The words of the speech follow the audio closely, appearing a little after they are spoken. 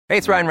Hey,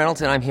 it's Ryan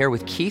Reynolds, and I'm here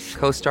with Keith,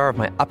 co-star of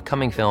my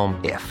upcoming film,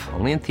 If,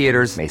 only in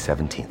theaters May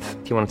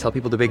 17th. Do you want to tell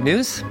people the big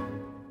news?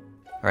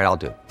 All right, I'll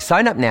do it.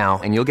 Sign up now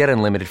and you'll get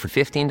unlimited for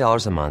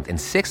 $15 a month and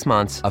 6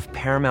 months of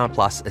Paramount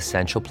Plus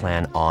Essential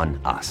Plan on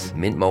us.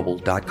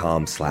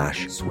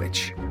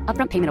 MintMobile.com/switch.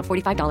 Upfront payment of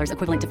 $45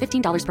 equivalent to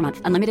 $15 per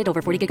month. Unlimited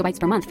over 40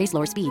 gigabytes per month. Face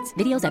lower speeds.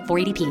 Videos at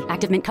 480p.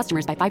 Active Mint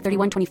customers by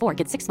 531.24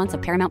 get 6 months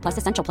of Paramount Plus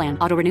Essential Plan.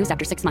 Auto renews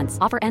after 6 months.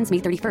 Offer ends May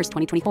 31st,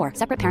 2024.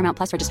 Separate Paramount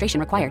Plus registration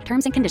required.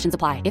 Terms and conditions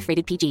apply if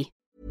rated PG.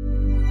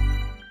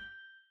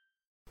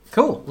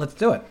 Cool, let's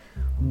do it.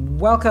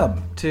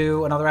 Welcome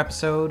to another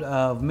episode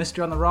of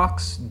Mystery on the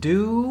Rocks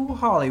Do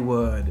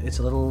Hollywood. It's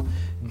a little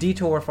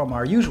detour from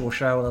our usual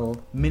show, a little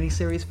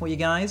mini-series for you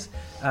guys.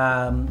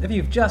 If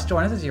you've just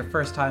joined us, this is your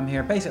first time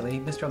here. Basically,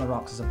 Mystery on the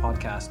Rocks is a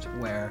podcast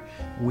where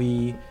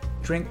we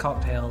drink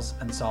cocktails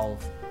and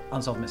solve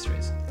unsolved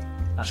mysteries.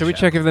 That's Should we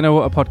check if they know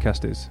what a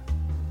podcast is?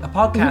 A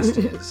podcast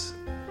is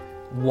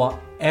what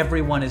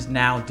everyone is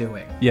now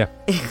doing. Yeah.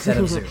 Instead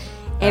of Zoom.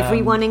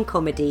 Everyone in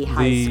comedy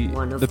has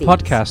one of the these.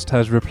 podcast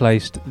has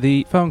replaced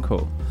the phone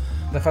call.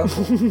 The phone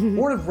call.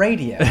 Or the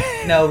radio.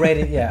 No,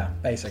 radio, yeah,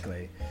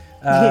 basically.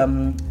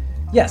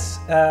 Yes,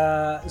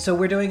 so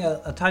we're doing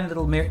a tiny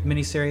little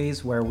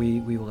mini-series where we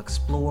will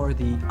explore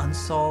the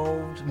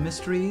unsolved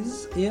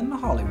mysteries in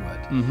Hollywood,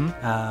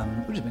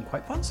 which has been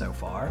quite fun so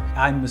far.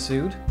 I'm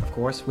Masood, of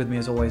course. With me,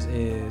 as always,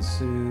 is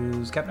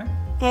Suze Kepner.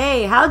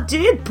 Hey, how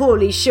did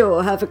Pauly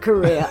Shore have a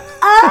career?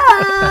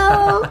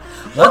 Oh!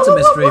 That's a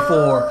mystery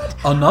for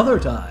another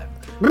time.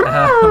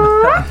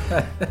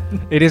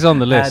 It is on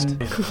the list.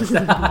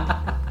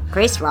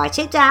 Chris, write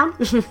it down.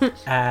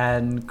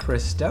 And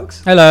Chris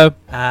Stokes. Hello.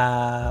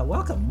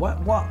 Welcome.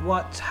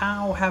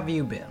 How have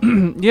you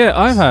been? Yeah,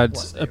 I've had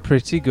a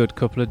pretty good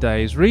couple of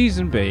days.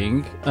 Reason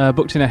being,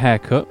 booked in a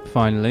haircut,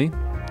 finally.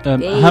 I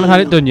haven't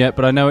had it done yet,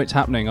 but I know it's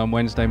happening on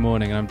Wednesday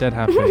morning, and I'm dead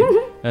happy.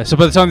 So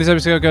by the time this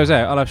episode goes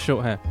out, I'll have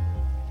short hair.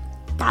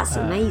 That's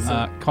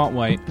amazing. Can't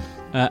wait.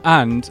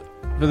 And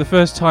for the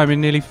first time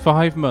in nearly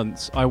 5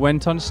 months, I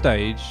went on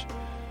stage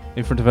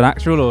in front of an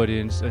actual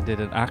audience and did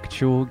an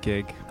actual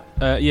gig.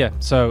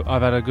 So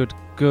I've had a good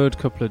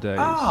couple of days.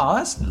 Oh,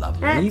 that's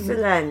lovely.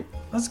 Excellent.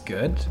 That's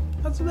good.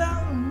 That's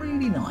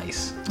really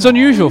nice. It's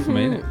unusual for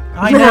me, isn't it?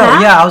 I know.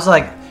 Yeah, I was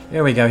like,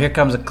 here we go. Here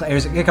comes a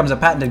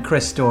patented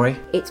Chris story.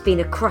 It's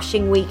been a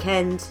crushing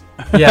weekend.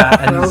 Yeah,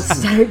 and We're all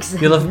so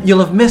excited. you'll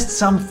have missed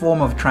some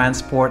form of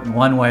transport in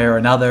one way or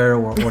another,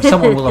 or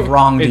someone will have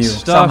wronged you. It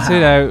started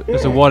somehow. out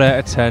as a 1 out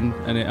of 10,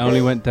 and it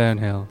only went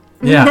downhill.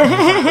 Yeah.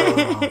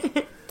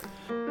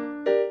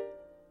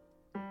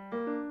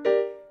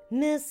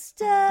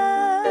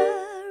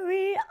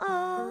 Mystery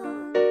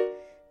on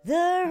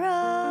the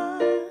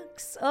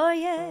rocks, oh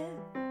yeah.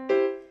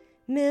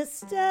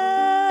 Mystery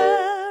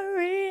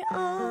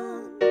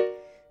on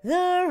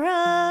the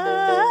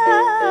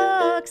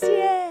rocks,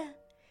 yeah.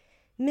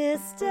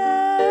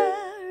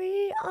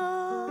 Mystery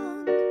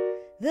on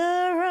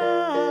the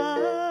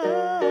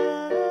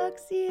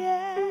rocks, yeah.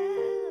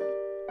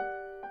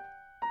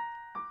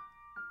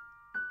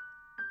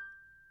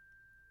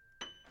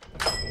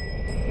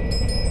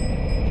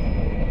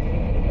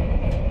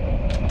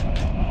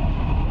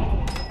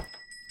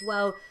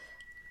 Well,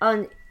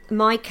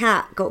 my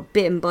cat got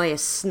bitten by a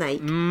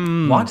snake.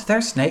 What?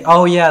 There's snake?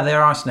 Oh yeah,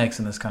 there are snakes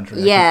in this country.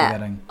 I keep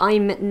forgetting.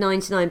 I'm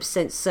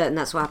 99% certain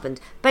that's what happened.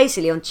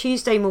 Basically, on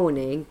Tuesday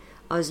morning,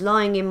 I was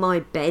lying in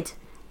my bed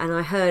and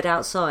I heard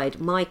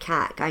outside my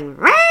cat going,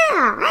 "Rah,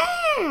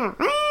 rah,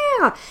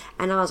 rah,"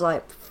 and I was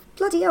like,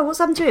 bloody hell, what's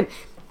happened to him?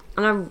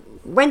 And I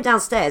went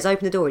downstairs,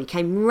 opened the door, he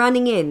came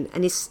running in,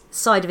 and his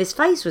side of his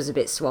face was a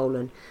bit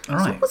swollen. All I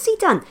was right. like, what's he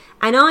done?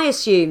 And I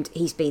assumed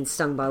he's been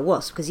stung by a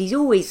wasp, because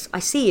I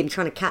see him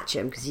trying to catch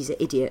him, because he's an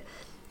idiot.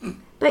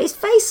 But his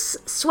face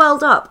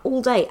swelled up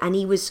all day, and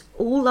he was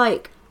all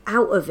like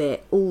out of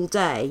it all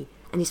day,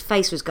 and his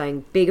face was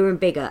going bigger and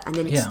bigger, and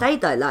then it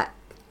stayed like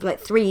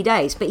 3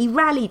 days. But he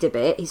rallied a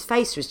bit, his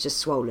face was just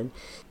swollen.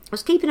 I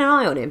was keeping an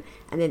eye on him,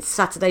 and then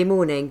Saturday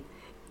morning,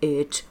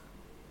 it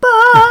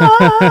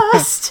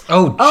burst.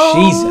 Oh,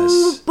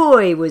 Jesus. Oh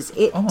boy, was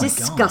it Oh my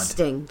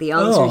disgusting. God. The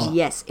answer is Ugh.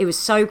 yes. It was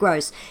so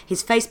gross.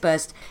 His face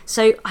burst.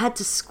 So I had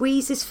to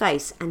squeeze his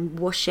face and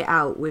wash it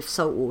out with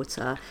salt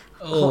water,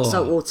 hot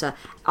salt water.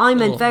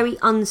 I'm a very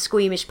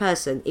unsqueamish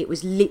person. It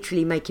was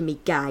literally making me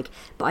gag.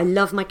 But I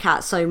love my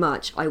cat so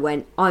much, I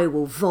went, I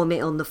will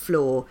vomit on the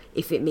floor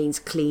if it means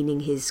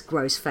cleaning his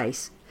gross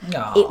face.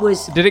 Aw. It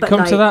was. Did it but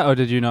come to like, that, or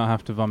did you not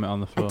have to vomit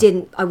on the floor?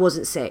 I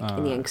wasn't sick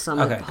in the end because I'm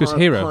Okay. a 'Cause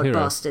horrid, hero.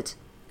 bastard.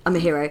 I'm a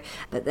hero.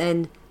 But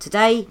then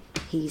today,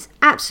 he's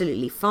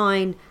absolutely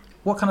fine.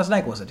 What kind of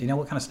snake was it? Do you know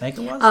what kind of snake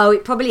it was? Oh,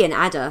 probably an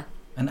adder.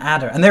 An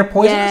adder. And they're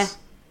poisonous?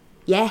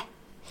 Yeah.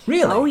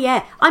 Really? Oh,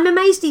 yeah. I'm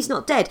amazed he's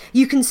not dead.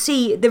 You can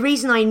see, the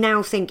reason I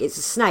now think it's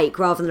a snake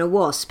rather than a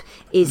wasp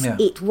is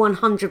it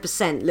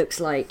 100% looks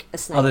like a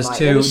snake. Oh, there's bite.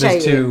 two. Let me show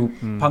There's you. two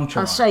puncture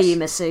I'll marks. show you,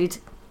 Masood.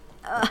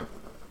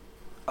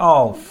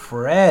 Oh,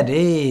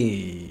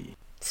 Freddie.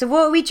 So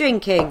what are we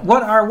drinking?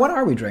 What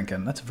are we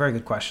drinking? That's a very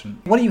good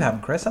question. What are you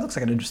having, Chris? That looks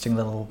like an interesting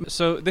little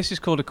So this is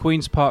called a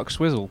Queen's Park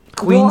Swizzle.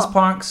 Queen's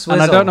Park Swizzle.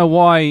 And I don't know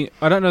why,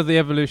 I don't know the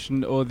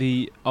evolution or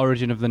the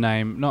origin of the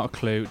name, not a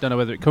clue. Don't know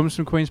whether it comes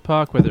from Queen's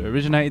Park, whether it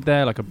originated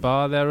there, like a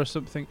bar there or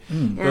something.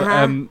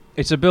 But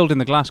it's a build in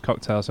the glass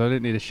cocktail, so I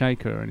didn't need a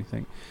shaker or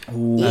anything.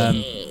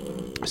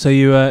 So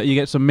you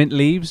get some mint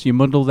leaves, you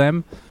muddle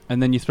them,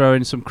 and then you throw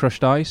in some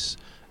crushed ice,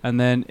 and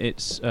then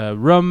it's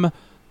rum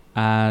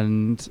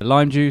and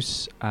lime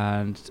juice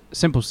and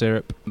simple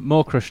syrup,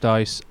 more crushed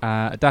ice,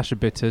 a dash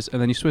of bitters,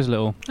 and then you swizzle it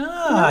all.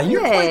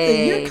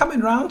 You're coming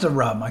round to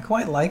rum. I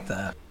quite like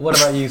that. What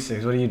about you,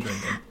 Suze? What are you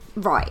drinking?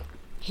 Right,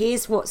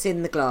 here's what's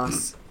in the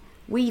glass.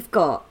 We've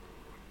got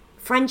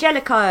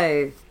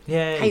Frangelico,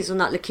 Yay.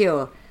 hazelnut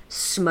liqueur,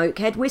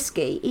 Smokehead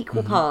whiskey,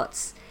 equal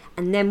parts,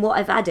 and then what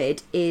I've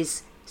added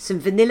is some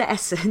vanilla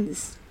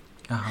essence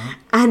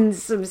and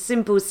some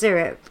simple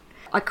syrup.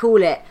 I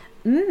call it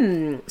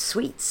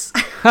sweets.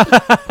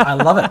 I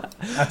love it.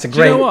 That's a great.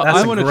 Do you know what?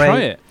 I want to try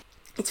it.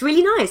 It's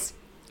really nice.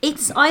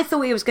 I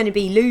thought it was going to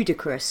be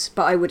ludicrous,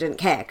 but I wouldn't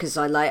care because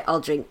I'll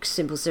drink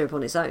simple syrup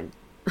on its own.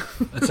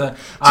 It's a,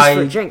 Just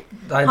for a drink.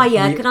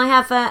 Can I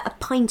have a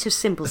pint of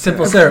simple syrup?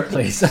 Simple syrup,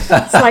 please. It's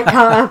like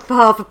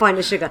half a pint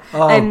of sugar.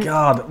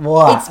 God,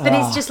 what?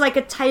 It's just like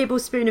a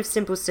tablespoon of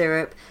simple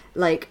syrup,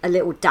 like a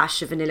little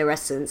dash of vanilla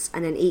essence,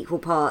 and then equal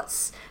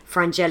parts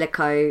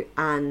Frangelico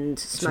and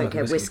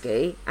Smokehead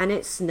whiskey, and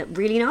it's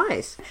really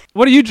nice.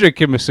 What are you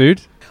drinking,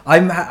 Masood?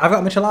 I've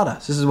got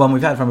micheladas. This is one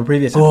we've had from a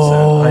previous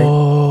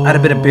episode. I had a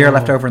bit of beer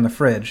left over in the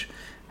fridge,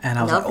 and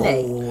I was Lovely.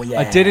 like, oh, yeah.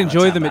 I did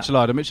enjoy let's the have that.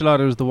 michelada.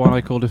 Michelada was the one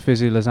I called a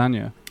fizzy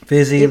lasagna.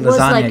 Fizzy It was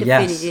lasagna, like a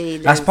yes. fizzy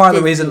That's part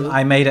of the fizzy. reason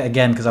I made it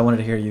again, because I wanted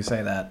to hear you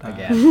say that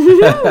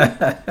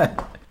again.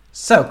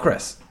 So,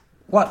 Chris,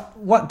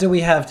 what do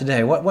we have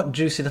today? What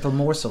juicy little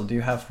morsel do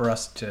you have for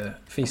us to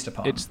feast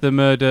upon? It's the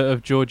murder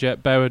of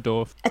Georgette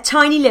Bauerdorf. A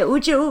tiny little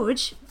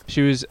George.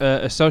 She was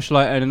a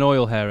socialite and an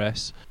oil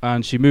heiress,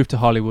 and she moved to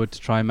Hollywood to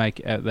try and make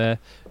it out there.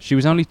 She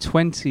was only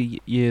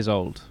 20 years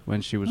old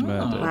when she was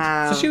murdered.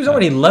 Wow. So she was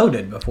already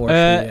loaded before she...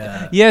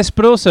 Yes,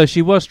 but also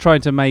she was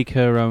trying to make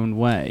her own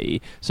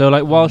way. So,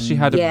 like, while she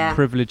had a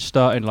privileged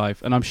start in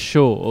life, and I'm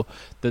sure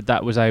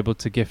that was able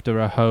to gift her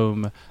a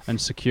home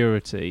and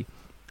security,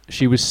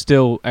 she was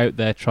still out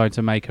there trying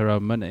to make her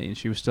own money, and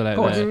she was still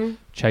out there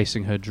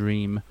chasing her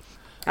dream.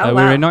 We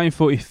were in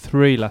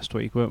 1943 last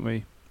week, weren't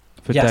we?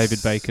 For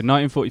David Bacon.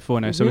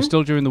 1944 now, so we're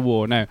still during the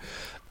war. Now,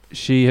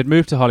 she had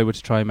moved to Hollywood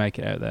to try and make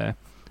it out there,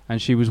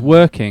 and she was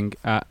working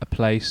at a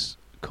place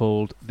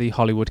called the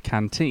Hollywood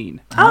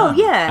Canteen. Oh,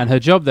 yeah. And her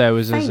job there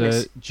was as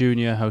Famous. a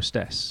junior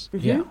hostess.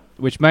 Yeah.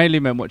 Which mainly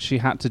meant what she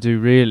had to do,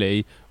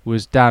 really,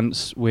 was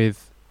dance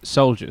with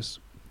soldiers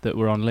that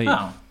were on leave.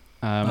 Oh.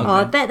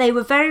 I bet they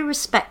were very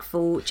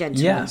respectful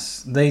gentlemen.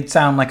 Yes, they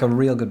sound like a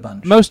real good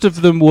bunch. Most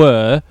of them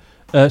were.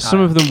 Some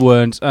of them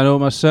weren't, and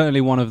almost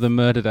certainly one of them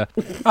murdered her.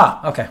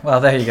 Okay.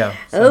 Well, there you go.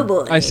 Oh,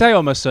 boy. I say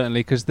almost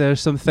certainly because there are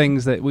some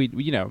things that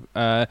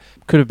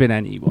could have been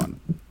anyone.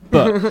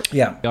 But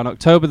Yeah. on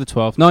October the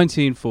 12th,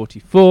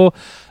 1944,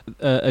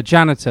 the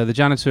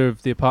janitor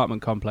of the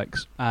apartment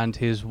complex, and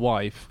his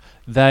wife,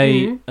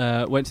 they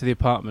went to the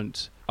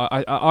apartment.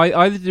 I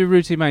either did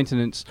routine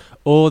maintenance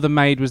or the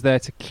maid was there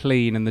to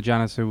clean, and the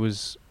janitor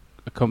was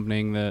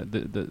accompanying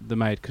the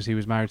maid because he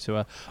was married to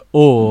her,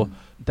 or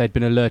they'd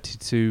been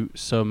alerted to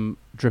some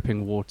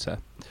dripping water.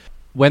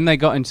 When they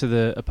got into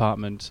the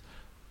apartment,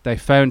 they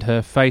found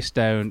her face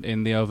down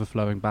in the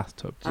overflowing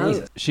bathtub.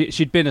 Jesus.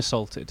 She'd been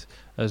assaulted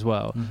as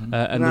well,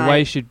 and the Right.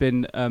 way she'd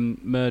been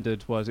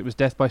murdered it was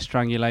death by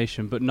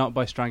strangulation, but not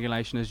by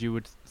strangulation as you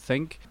would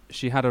think.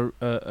 She had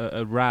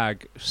a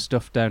rag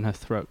stuffed down her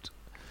throat.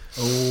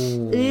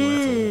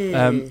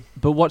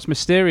 But what's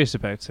mysterious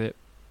about it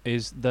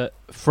is that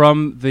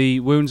from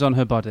the wounds on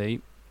her body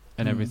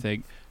and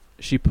everything,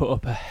 she put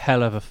up a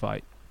hell of a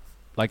fight.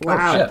 Like,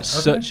 Wow.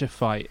 such a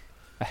fight.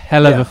 A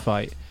hell of a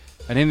fight.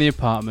 And in the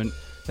apartment,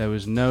 there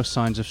was no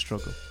signs of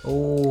struggle.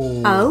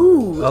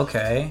 Oh.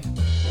 Okay.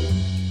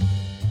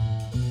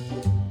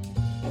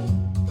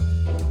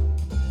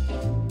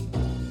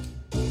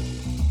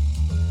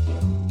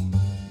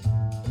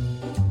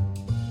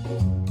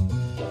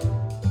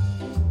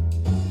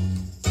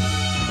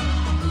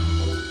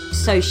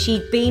 So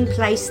she'd been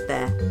placed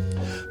there.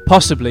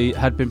 Possibly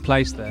had been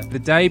placed there. The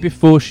day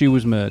before she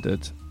was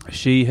murdered,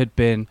 she had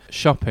been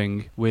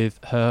shopping with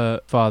her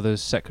father's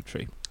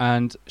secretary.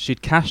 And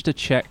she'd cashed a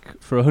check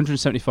for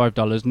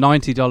 $175,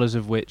 $90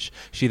 of which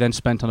she then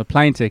spent on a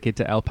plane ticket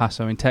to El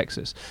Paso in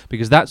Texas,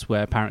 because that's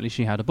where apparently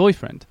she had a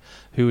boyfriend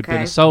who had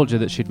been a soldier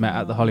that she'd met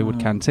at the Hollywood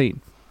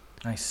Canteen.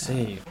 I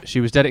see. She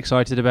was dead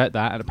excited about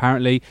that, and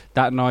apparently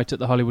that night at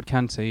the Hollywood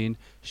Canteen,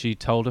 she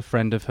told a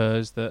friend of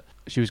hers that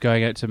she was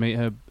going out to meet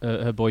her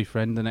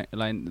boyfriend,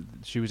 and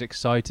she was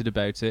excited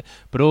about it.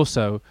 But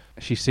also,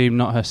 she seemed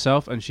not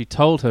herself, and she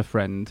told her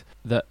friend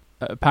that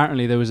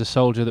apparently there was a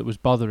soldier that was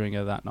bothering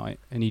her that night,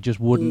 and he just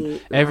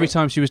wouldn't. Every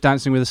time she was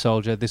dancing with a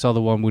soldier, this other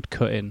one would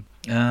cut in,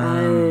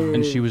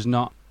 and she was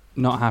not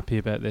happy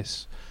about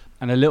this.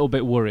 and a little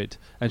bit worried.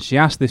 And she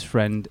asked this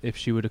friend if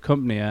she would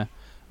accompany her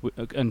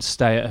and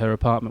stay at her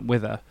apartment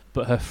with her.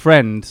 But her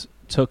friend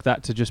took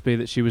that to just be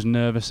that she was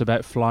nervous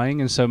about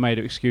flying and so made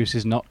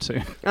excuses not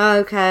to.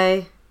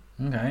 Okay.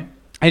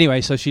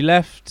 Anyway, so she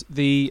left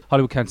the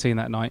Hollywood Canteen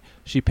that night.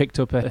 She picked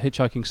up a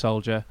hitchhiking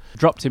soldier,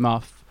 dropped him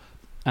off,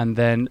 and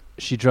then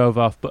she drove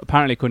off. But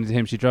apparently, according to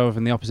him, she drove off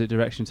in the opposite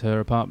direction to her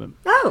apartment.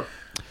 Oh.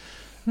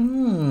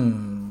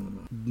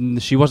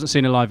 She wasn't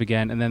seen alive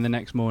again, and then the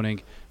next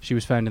morning, she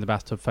was found in the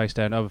bathtub, face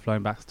down,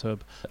 overflowing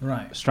bathtub,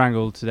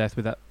 strangled to death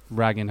with that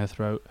rag in her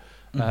throat,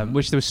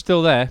 which was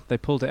still there. They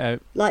pulled it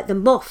out. Like the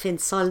moth in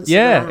Silence of the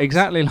Yeah, Lambs.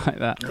 exactly like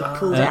that. They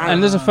pulled it out.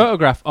 And there's a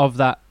photograph of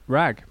that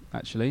rag,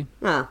 actually.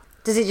 Oh.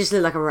 Does it just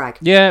look like a rag?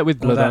 Yeah,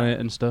 with blood on it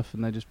and stuff,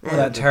 and they just... Or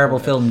that terrible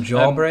film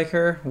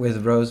Jawbreaker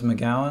with Rose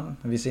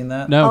McGowan. Have you seen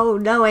that? No. Oh,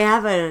 no, I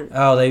haven't.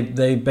 Oh, they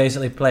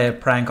basically play a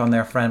prank on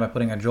their friend by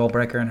putting a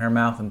jawbreaker in her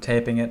mouth and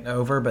taping it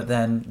over, but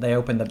then they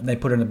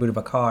put her in the boot of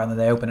a car, and then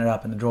they open it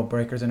up, and the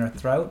jawbreaker's in her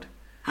throat.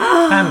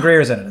 Pam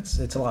Grier's in it.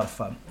 It's a lot of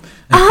fun.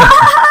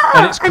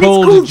 And it's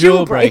called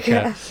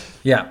Jawbreaker.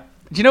 Yeah.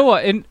 Do you know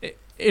what?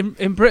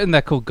 In Britain,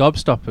 they're called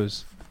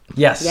Gobstoppers.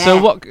 Yes. Yeah. So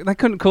what? They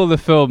couldn't call the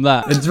film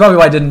that. It's probably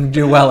why it didn't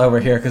do well over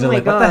here, because they're my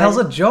like, what the God. hell's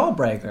a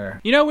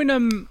jawbreaker? You know,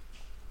 in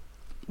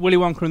Willy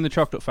Wonka and the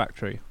Chocolate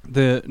Factory,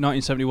 the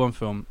 1971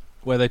 film,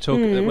 where they talk,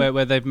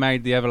 where they've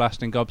made the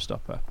everlasting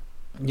gobstopper,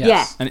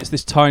 Yes. and it's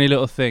this tiny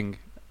little thing.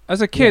 As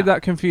a kid, Yeah.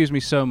 that confused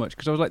me so much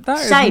because I was like, that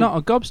is Same. not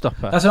a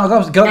gobstopper, That's not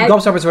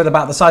gobstoppers were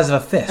about the size of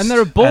a fist. and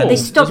they're a ball They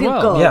stop as your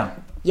well. gob. Yeah.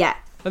 Yeah.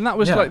 And that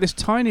was Yeah. like this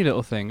tiny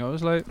little thing. I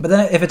was like, But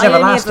then if it's I only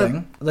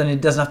everlasting, then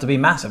it doesn't have to be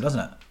massive, doesn't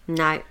it?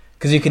 No.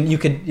 Because you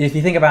could, if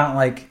you think about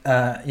like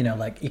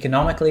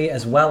economically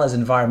as well as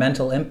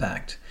environmental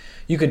impact,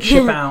 you could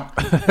ship out,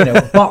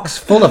 a box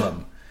full of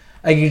them,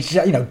 and you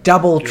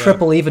double,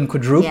 triple, even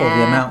quadruple the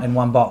Yeah. amount in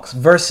one box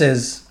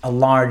versus a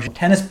large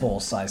tennis ball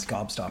sized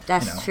gobstopper.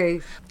 That's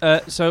true.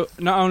 so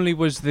not only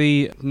was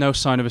the no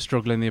sign of a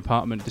struggle in the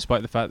apartment,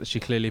 despite the fact that she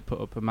clearly put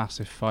up a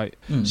massive fight.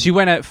 She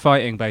went out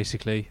fighting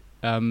basically.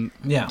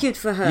 Yeah. Good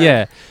for her.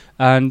 Yeah,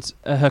 and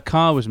her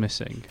car was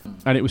missing,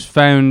 and it was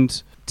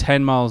found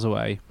 10 miles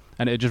away,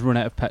 and it had just run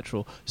out of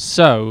petrol.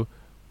 So,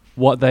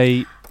 what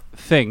they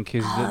think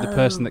is that the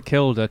person that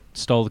killed her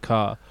stole the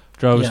car,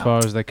 drove as Yeah. far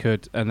as they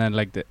could, and then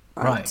legged it.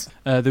 Right.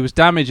 There was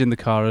damage in the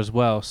car as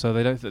well, so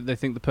they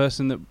think the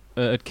person that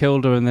had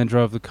killed her and then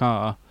drove the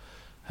car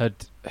had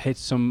hit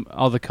some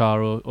other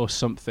car or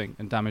something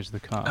and damaged the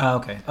car. Oh,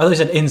 okay. I thought you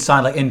said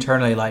inside, like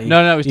internally, like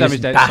No, it was you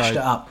just damaged bashed outside. it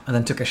up and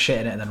then took a shit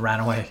in it and then ran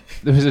away.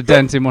 There was a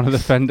dent in one of the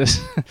fenders.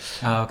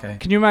 Oh, okay.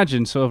 Can you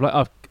imagine? Sort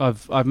of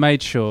like I've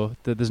made sure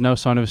that there's no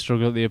sign of a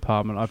struggle at the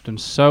apartment. I've done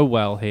so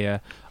well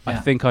here. I Yeah.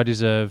 think I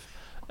deserve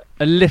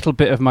a little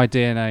bit of my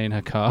DNA in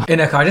her car. In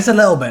a car, just a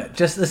little bit.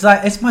 Just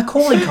it's my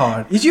calling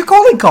card. It's your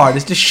calling card.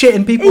 It's just shit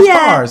in people's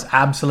Yeah. cars.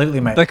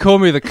 Absolutely, mate. They call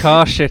me the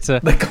car shitter.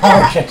 The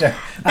car shitter.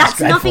 That's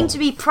dreadful. nothing to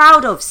be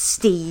proud of,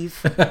 Steve.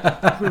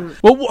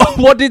 Well,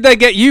 what did they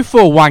get you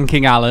for,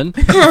 wanking Alan?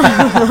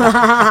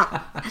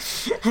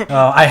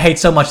 Oh, I hate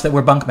so much that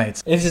we're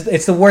bunkmates.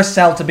 It's the worst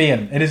cell to be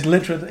in. It is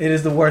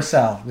the worst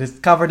cell. It's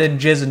covered in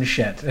jizz and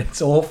shit.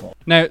 It's awful.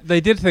 Now,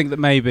 they did think that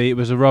maybe it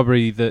was a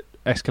robbery that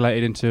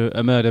escalated into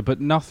a murder, but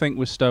nothing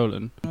was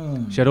stolen.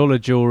 She had all her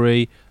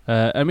jewellery.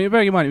 I mean,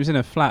 bearing in mind, it was in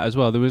a flat as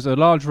well. There was a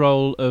large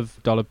roll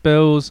of dollar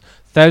bills,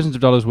 thousands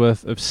of dollars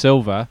worth of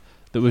silver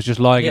that was just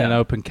lying in an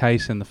open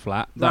case in the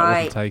flat. That Right.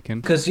 wasn't taken.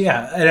 Because,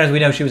 yeah, and as we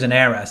know, she was an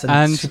heiress.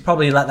 And she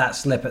probably let that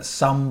slip at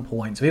some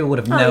point. So people would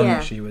have known yeah.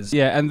 that she was...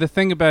 Yeah, and the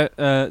thing about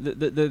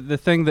the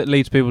thing that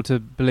leads people to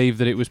believe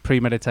that it was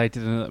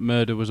premeditated and that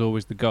murder was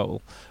always the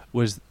goal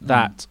was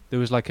that there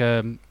was like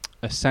a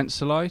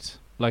sensor light,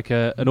 like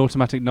an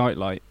automatic night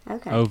light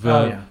Okay.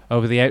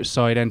 over the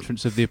outside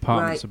entrance of the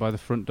apartment, Right. so by the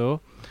front door.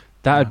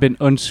 That had been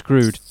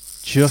unscrewed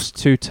just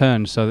 2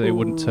 turns so that it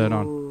wouldn't turn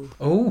on.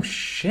 Oh,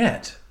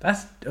 shit.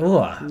 That's... Oh,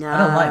 I don't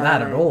like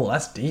that at all.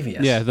 That's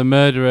devious. Yeah, the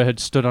murderer had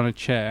stood on a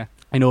chair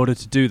in order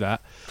to do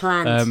that.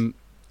 Planned.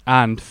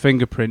 And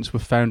fingerprints were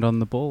found on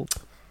the bulb.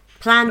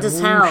 Planned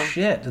as Oh, hell.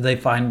 shit. Did they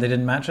find they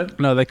didn't match it?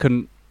 No, they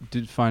couldn't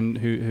find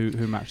who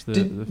matched the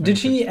Did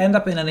she end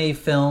up in any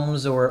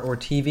films or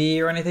TV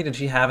or anything? Did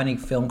she have any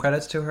film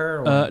credits to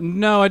her? Or?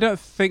 No, I don't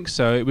think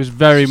so. It was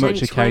very She's much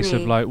only a case of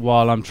 20. like,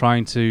 while I'm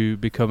trying to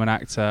become an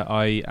actor,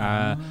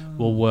 I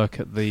will work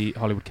at the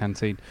Hollywood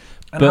Canteen.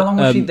 And how long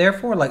was she there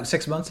for? Like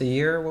 6 months, a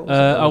year? What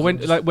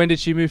was it? When did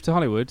she move to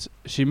Hollywood?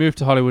 She moved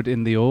to Hollywood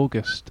in the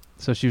August,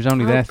 so she was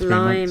only there 3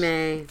 months.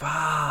 Blimey.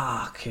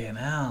 Fucking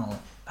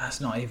hell.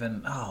 That's not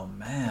even... Oh,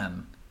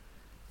 man.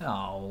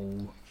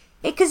 Oh.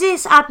 Because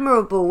it's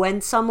admirable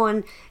when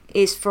someone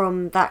is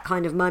from that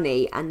kind of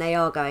money and they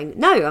are going,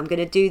 no, I'm going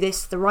to do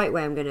this the right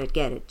way. I'm going to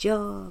get a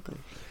job.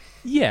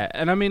 Yeah,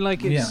 and I mean,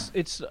 like,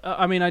 it's.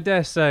 I mean, I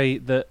dare say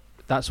that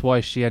that's why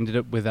she ended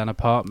up with an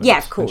apartment. Yeah,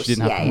 of course. And she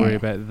didn't have Yeah, to worry yeah.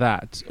 about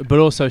that. But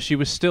also, she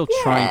was still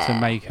trying to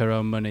make her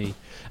own money.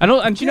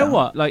 And do you know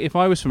what? Like, if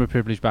I was from a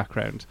privileged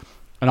background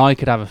and I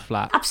could have a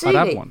flat, I'd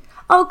Absolutely. have one.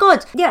 Oh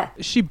God, yeah.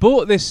 She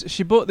bought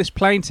this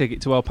plane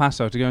ticket to El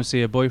Paso to go and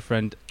see her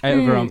boyfriend out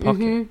of her own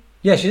pocket. Mm-hmm.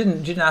 Yeah, she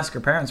didn't ask her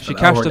parents for She that,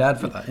 cashed or her a- dad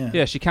for that.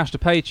 Yeah, she cashed a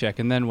paycheck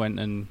and then went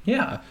and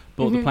bought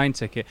Mm-hmm. the plane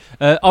ticket.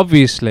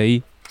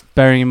 Obviously,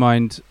 bearing in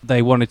mind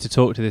they wanted to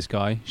talk to this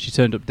guy, she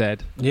turned up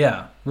dead.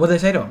 Yeah. What did they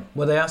say to him?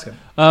 What did they ask him?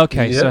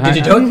 Okay, Did you so do it? Did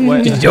you do it?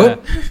 wait, Did you do it?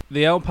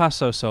 The El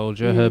Paso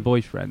soldier, her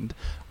boyfriend,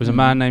 was a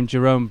man named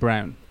Jerome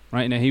Brown.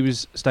 Right now, he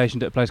was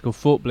stationed at a place called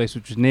Fort Bliss,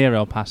 which was near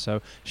El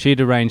Paso.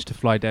 She'd arranged to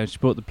fly down. She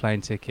bought the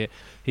plane ticket.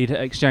 He'd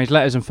exchanged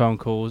letters and phone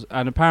calls,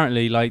 and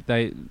apparently,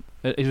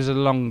 it was a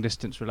long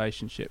distance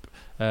relationship.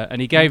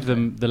 And he gave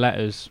them the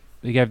letters.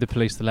 He gave the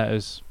police the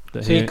letters. So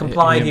he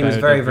complied. He was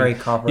very, very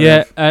cooperative.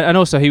 Yeah, and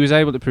also he was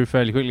able to prove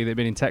fairly quickly they'd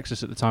been in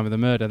Texas at the time of the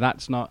murder.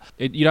 That's not.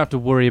 You don't have to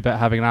worry about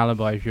having an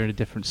alibi if you're in a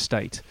different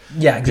state.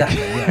 Yeah, exactly.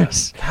 Yeah.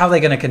 How are they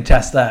going to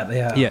contest that?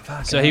 Yeah. Yeah.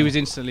 Fucking So he hell. was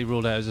instantly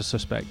ruled out as a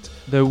suspect.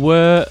 There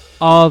were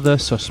other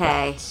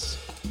suspects.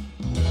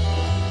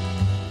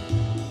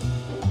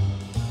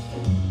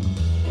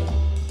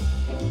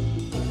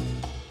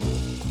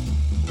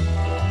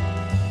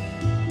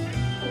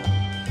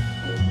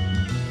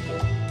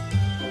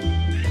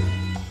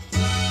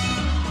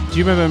 Do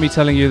you remember me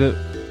telling you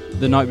that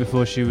the night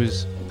before she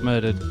was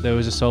murdered, there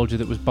was a soldier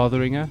that was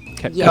bothering her?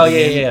 Kept Yeah. Oh coming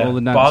in, yeah. all the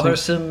dancing?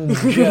 Bothersome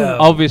Joe.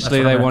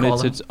 Obviously, That's what they I'm gonna wanted call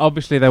to. him.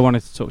 Obviously, they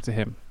wanted to talk to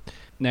him.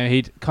 Now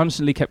he'd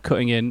constantly kept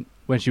cutting in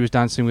when she was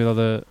dancing with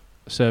other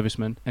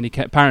servicemen, and he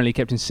apparently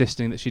kept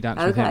insisting that she dance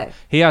with him. Okay.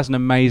 He has an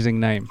amazing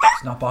name.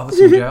 It's not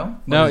Bothersome Joe.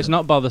 No, What it's is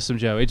not Bothersome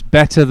Joe. It's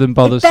better than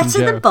Bothersome Better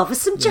Joe. than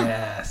Bothersome it? Joe.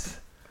 Yes.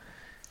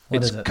 What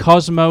It's is it?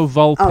 Cosmo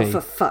Volpe. Oh,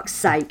 for fuck's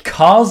sake.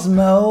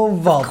 Cosmo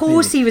Volpe. Of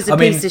course he was a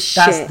piece of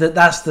shit.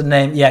 That's the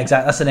name. Yeah,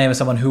 exactly. That's the name of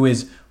someone who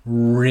is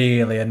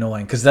really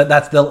annoying because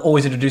they'll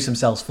always introduce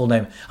themselves full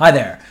name. Hi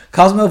there,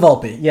 Cosmo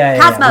Volpe. Yeah,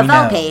 Cosmo we know.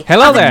 Volpe.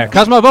 Hello there,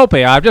 Cosmo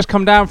Volpe. I've just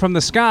come down from the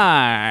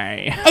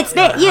sky. It's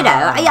me, you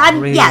know.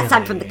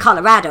 I'm from the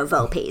Colorado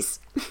Volpes.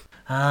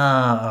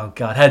 Ah, oh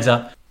god, heads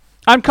up.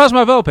 I'm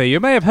Cosmo Volpe. You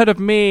may have heard of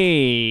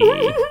me.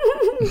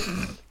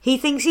 He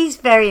thinks he's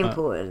very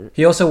important.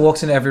 He also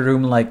walks into every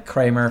room like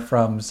Kramer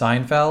from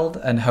Seinfeld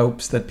and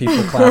hopes that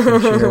people clap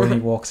and cheer when he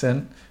walks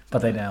in,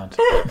 but they don't.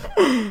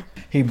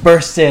 He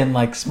bursts in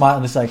like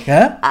smiling, just like,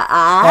 huh?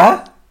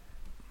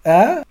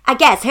 I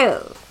guess who?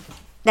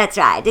 That's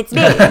right. It's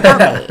me,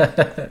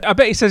 Volpe. I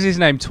bet he says his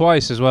name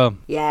twice as well.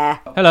 Yeah.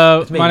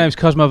 Hello, me. my name's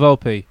Cosmo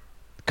Volpe.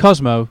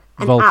 Cosmo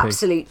An Volpe.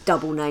 absolute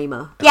double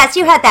namer. Yes,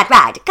 you heard that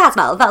right.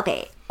 Cosmo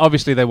Volpe.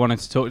 Obviously, they wanted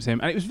to talk to him,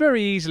 and it was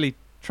very easily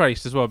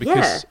traced as well Yeah.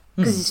 because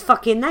Because his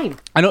fucking name.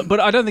 but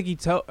I don't think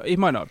he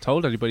might not have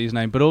told anybody his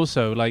name, but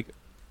also like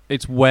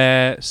it's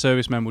where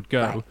servicemen would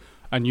go, Right.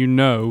 and you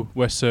know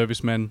where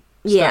servicemen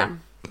stay. Yeah.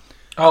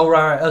 Oh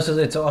right. Oh, so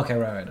it's okay.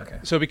 Right. Okay.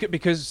 So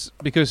because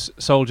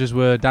soldiers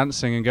were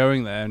dancing and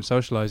going there and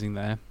socialising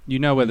there, you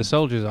know where the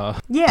soldiers are.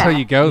 Yeah. So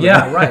you go there.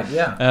 Yeah. Right.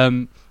 Yeah.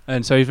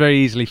 And so he's very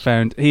easily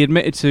found. He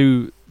admitted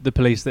to the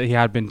police that he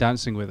had been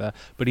dancing with her,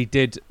 but he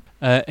did.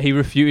 He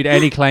refuted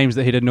any claims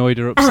that he'd annoyed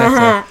or upset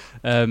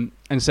her,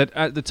 and said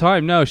at the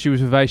time, no, she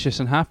was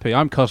vivacious and happy.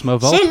 I'm Cosmo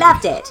Volpe. She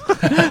loved it.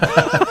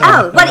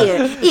 Oh, what are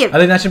you? I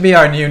think that should be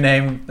our new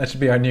name. That should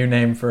be our new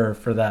name for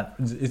that.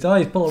 It's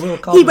always pull a real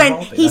Cosmo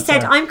Volpe. He That's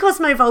said, our- I'm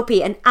Cosmo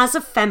Volpe, and as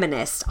a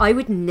feminist, I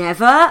would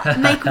never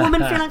make a woman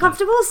feel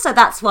uncomfortable, so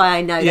that's why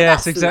I know that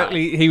Yes, that's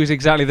exactly. He was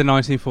exactly the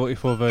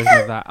 1944 version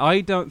of that.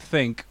 I don't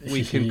think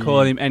we can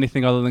call him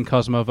anything other than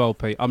Cosmo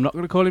Volpe. I'm not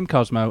going to call him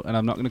Cosmo, and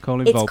I'm not going to call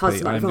him It's Volpe.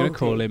 Cosmo I'm going to Volpe.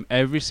 call him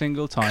every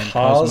single time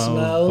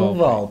Cosmo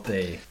Volpe.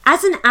 Volpe.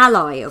 As an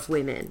ally of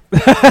women,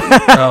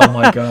 Oh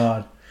my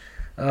god.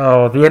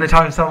 Oh,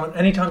 anytime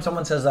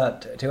someone says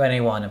that to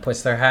anyone and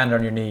puts their hand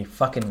on your knee,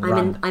 fucking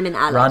run. I'm an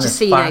ally, Run just as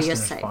so you know fast you're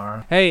and as safe.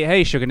 far.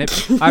 Hey, Sugar Nip.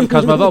 I'm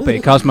Cosmo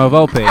Volpe. Cosmo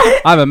Volpe.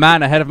 I'm a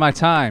man ahead of my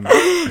time.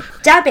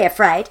 Don't be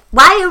afraid.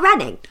 Why are you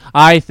running?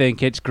 I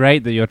think it's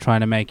great that you're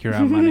trying to make your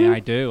own money. I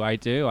do.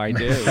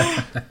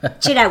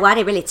 Do you know what?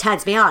 It really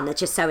turns me on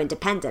that you're so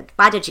independent.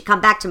 Why don't you come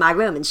back to my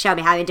room and show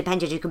me how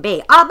independent you can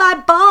be? Oh, my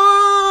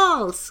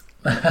balls!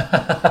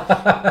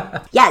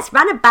 Yes,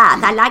 run a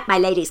bath. I like my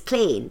ladies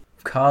clean.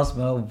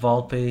 Cosmo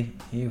Volpe,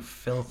 you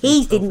filthy.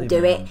 He filthy didn't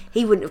do man. it.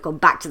 He wouldn't have gone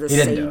back to the He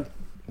scene. didn't do it.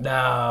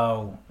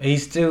 No,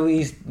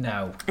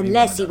 no.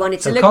 Unless he wanted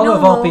to So look Cosmo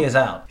normal. Volpe is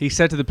out. He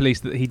said to the police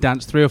that he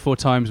danced 3 or 4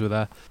 times with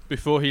her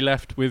before he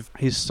left with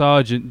his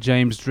sergeant,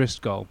 James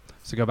Driscoll,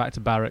 to go back to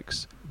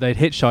barracks. They'd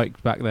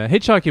hitchhiked back there.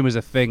 Hitchhiking was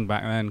a thing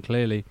back then,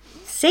 clearly.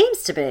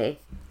 Seems to be.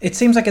 It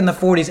seems like in the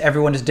 40s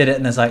everyone just did it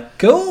and it's like,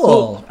 cool.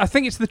 Well, I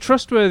think it's the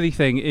trustworthy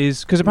thing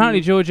is because apparently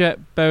Georgette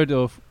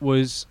Bowdorf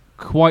was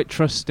quite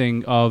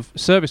trusting of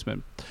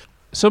servicemen.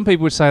 Some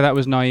people would say that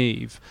was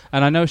naive,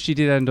 and I know she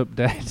did end up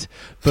dead,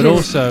 but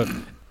also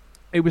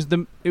it was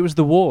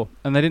the war,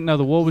 and they didn't know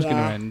the war was going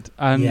to Yeah. end,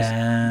 and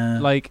Yeah.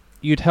 like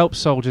you'd help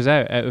soldiers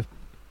out of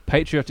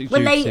patriotic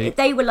Well, duty.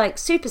 they were like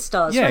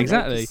superstars. Yeah, weren't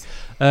exactly.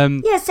 They?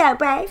 You're so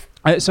brave.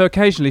 So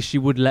occasionally she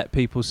would let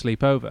people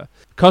sleep over.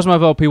 Cosmo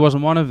Volpe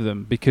wasn't one of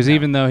them because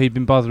even though he'd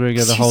been bothering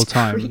her the She's whole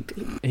time,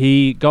 creepy.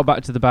 he got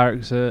back to the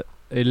barracks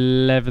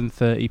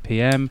 11:30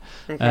 p.m.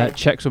 Okay.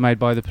 Checks were made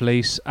by the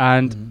police,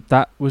 and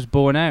that was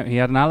borne out. He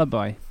had an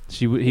alibi.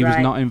 He was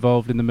Right. not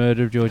involved in the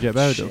murder of Georgette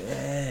Bodle.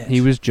 Shit.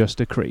 He was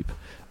just a creep.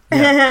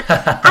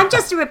 I'm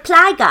just a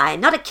reply guy,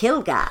 not a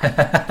kill guy.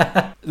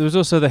 There was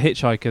also the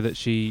hitchhiker that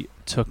she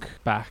took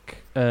back,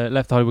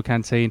 left the Hollywood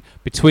Canteen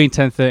between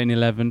 10:30 and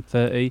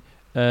 11:30.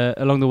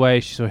 Along the way,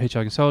 she saw a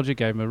hitchhiking soldier,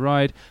 gave him a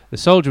ride. The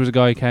soldier was a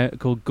guy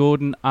called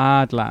Gordon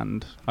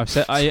Ardland.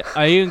 I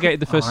elongated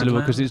the first syllable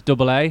because it's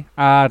double A.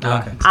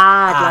 Ardland.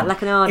 Okay.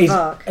 Like an hard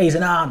rock. He's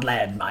an hard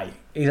lad, mate.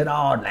 He's an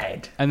hard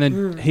lad. And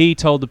then he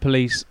told the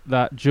police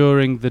that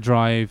during the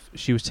drive,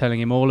 she was telling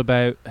him all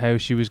about how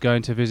she was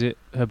going to visit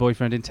her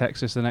boyfriend in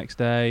Texas the next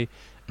day.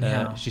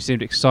 Yeah. She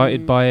seemed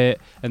excited by it,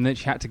 and then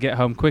she had to get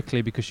home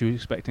quickly because she was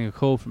expecting a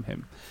call from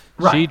him.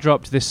 Right. She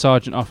dropped this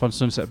sergeant off on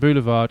Sunset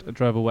Boulevard and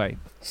drove away.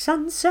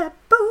 Sunset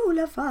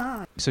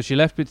Boulevard. So she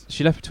left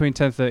between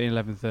 10:30 and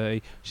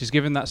 11:30. She's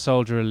given that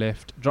soldier a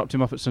lift, dropped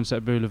him off at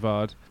Sunset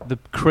Boulevard. The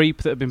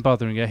creep that had been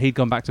bothering her, he'd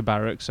gone back to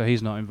barracks, so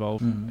he's not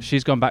involved.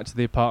 She's gone back to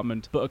the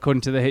apartment, but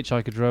according to the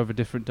hitchhiker, drove a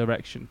different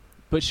direction.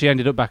 But she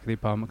ended up back at the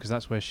apartment because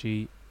that's where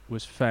she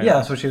was found. Yeah,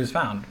 that's where she was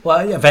found.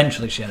 Well,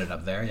 eventually she ended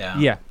up there, yeah.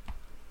 Yeah.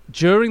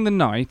 During the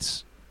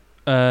night,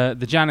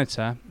 the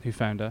janitor who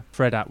found her,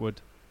 Fred Atwood,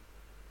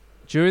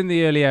 during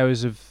the early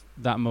hours of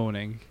that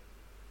morning,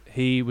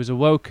 he was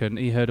awoken.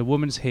 He heard a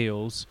woman's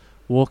heels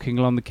walking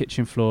along the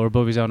kitchen floor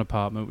above his own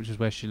apartment, which is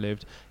where she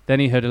lived. Then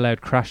he heard a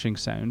loud crashing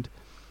sound.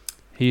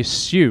 He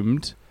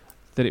assumed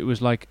that it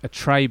was like a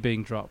tray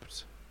being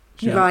dropped.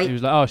 Right. He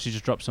was like, oh, she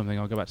just dropped something,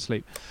 I'll go back to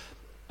sleep.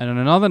 And then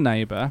another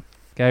neighbour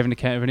gave an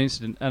account of an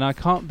incident, and I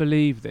can't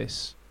believe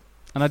this.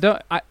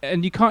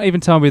 And you can't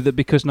even tell me that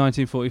because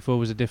 1944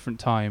 was a different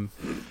time.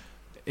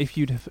 If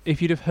you'd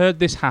have heard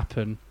this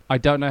happen, I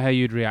don't know how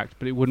you'd react,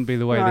 but it wouldn't be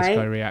the way this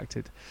guy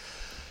reacted.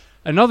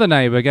 Another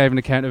neighbour gave an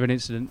account of an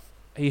incident.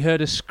 He heard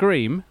a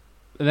scream,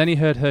 and then he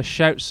heard her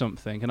shout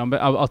something, and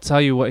I'll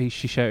tell you what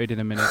she shouted in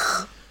a minute.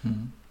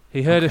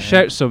 He heard her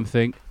shout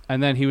something,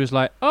 and then he was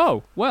like,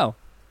 "Oh, well,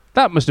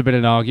 that must have been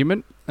an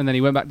argument," and then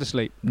he went back to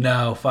sleep.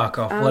 No, fuck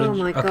off. Oh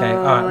my God. Okay,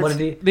 all right. What did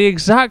he? The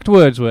exact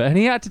words were, and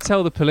he had to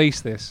tell the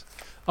police this.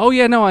 Oh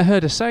yeah, no, I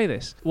heard her say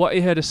this. What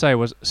he heard her say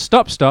was,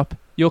 "Stop,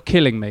 you're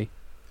killing me."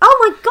 Oh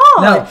my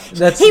God!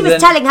 No, he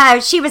was telling her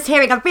she was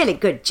hearing a really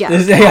good joke.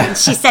 Yeah. And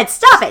she said,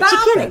 "Stop it!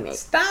 You're killing me."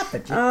 Stop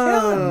it! You're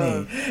killing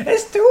me.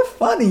 It's too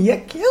funny.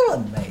 You're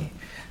killing me.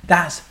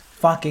 That's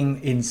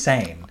fucking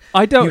insane.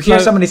 I don't. You hear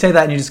know- somebody say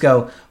that and you just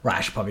go, "Right,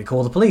 I should probably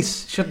call the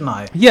police, shouldn't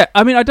I?" Yeah,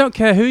 I mean, I don't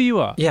care who you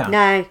are. Yeah.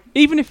 No.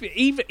 Even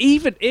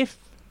if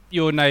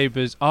your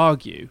neighbours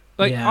argue,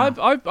 like Yeah.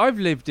 I've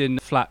lived in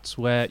flats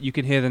where you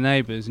can hear the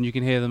neighbours and you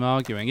can hear them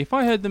arguing. If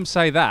I heard them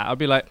say that, I'd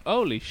be like,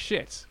 "Holy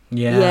shit!"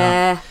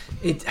 Yeah.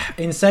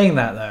 In saying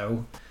that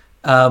though,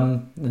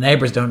 the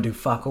neighbours don't do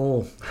fuck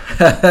all.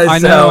 I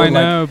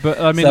know,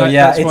 but I mean, so like,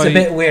 yeah, that's it's why a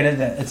bit weird,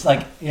 isn't it? It's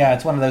like, yeah,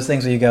 it's one of those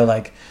things where you go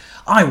like,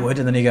 I would,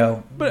 and then you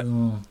go, But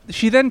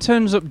she then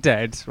turns up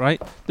dead, right?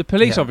 The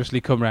police Yeah. obviously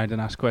come round and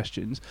ask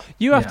questions.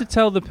 You have Yeah. to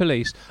tell the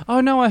police,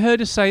 "Oh no, I heard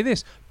her say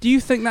this." Do you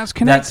think that's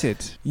connected?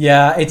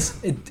 yeah,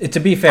 to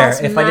be fair,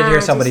 That's if I did hear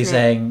mad, somebody isn't it?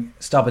 saying,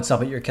 "Stop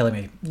it, you're killing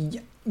me,"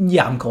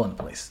 yeah, I'm calling the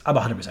police. I'm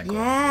 100% calling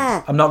the Yeah.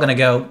 police. I'm not going to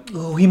go,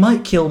 "Oh, he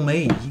might kill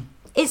me."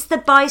 It's the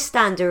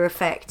bystander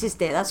effect,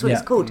 isn't it? That's what Yeah.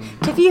 it's called.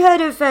 Have you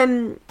heard of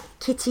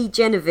Kitty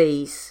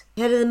Genovese?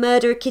 You heard of the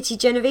murder of Kitty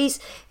Genovese?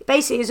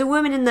 Basically, it was a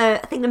woman in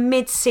the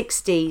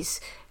mid-60s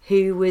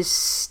who was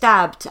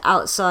stabbed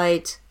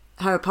outside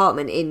her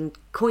apartment in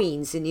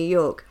Queens in New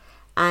York,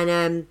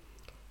 and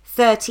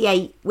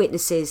 38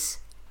 witnesses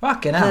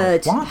Fucking hell.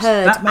 heard What?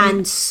 That many-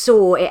 and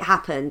saw it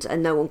happened,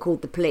 and no one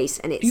called the police.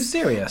 And it's Are you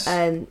serious?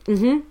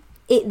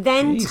 It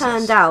then Jesus.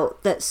 turned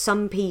out that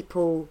some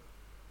people,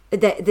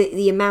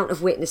 the amount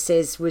of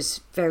witnesses was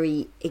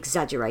very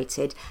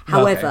exaggerated.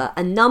 However,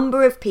 a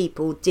number of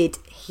people did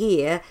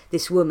hear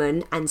this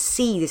woman and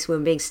see this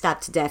woman being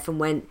stabbed to death and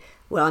went,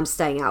 "Well, I'm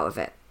staying out of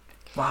it."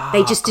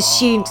 They just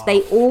assumed,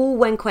 they all,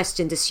 when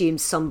questioned, assumed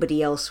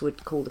somebody else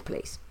would call the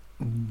police.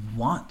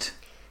 What?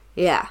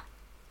 Yeah.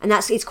 And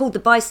it's called the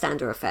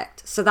bystander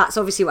effect. So that's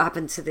obviously what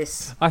happened to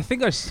this. I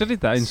think I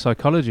studied that in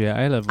psychology at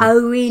A level.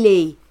 Oh,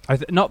 really?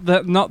 Not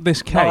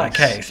this case. Not that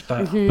case,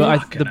 but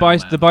The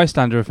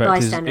bystander effect,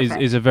 Bystander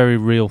effect. is a very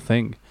real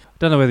thing. I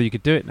don't know whether you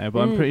could do it now, but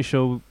I'm pretty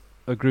sure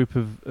a group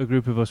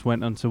of us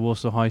went onto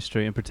Warsaw High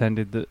Street and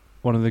pretended that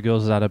one of the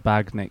girls had a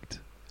bag nicked.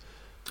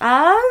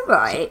 Oh,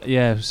 right.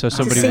 Yeah, so To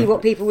somebody see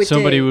what people would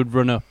somebody do. would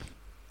run up.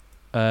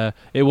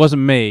 It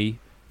wasn't me.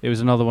 It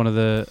was another one of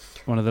the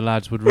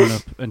lads would run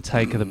up and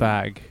take the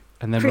bag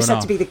and then Chris run had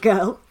off. to be the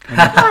girl.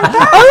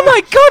 Oh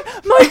my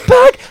god, my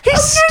bag!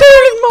 He's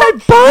stealing my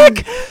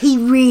bag! He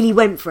really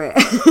went for it.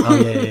 Oh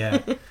yeah.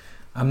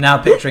 I'm now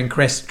picturing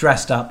Chris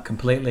dressed up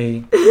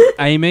completely.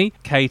 Amy,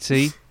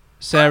 Katie,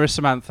 Sarah,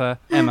 Samantha,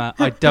 Emma,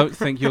 I don't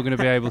think you're going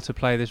to be able to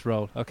play this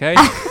role, okay?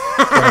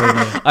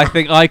 I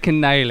think I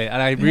can nail it,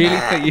 and I really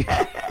think you...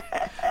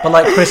 But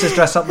like Chris is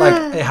dressed up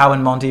like how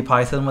in Monty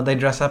Python would they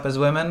dress up as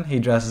women? He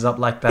dresses up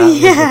like that.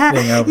 With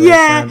the thing over his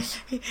head.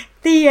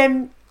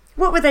 The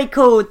what were they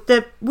called?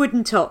 The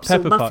wooden tops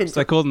Pepper or muffin pots.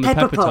 They call them the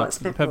pepper tots.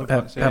 Pepper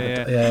Pots.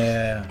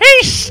 Yeah.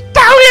 He's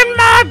stolen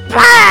my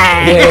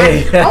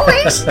bag! Yeah. Oh,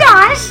 it's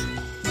nice.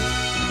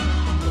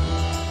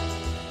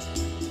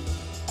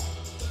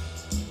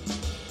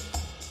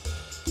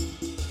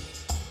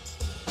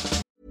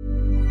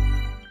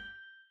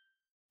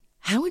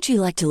 How would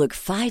you like to look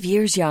 5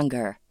 years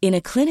younger? In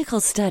a clinical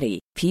study,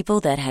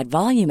 people that had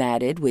volume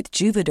added with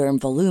Juvederm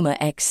Voluma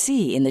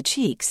XC in the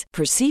cheeks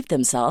perceived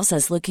themselves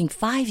as looking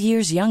 5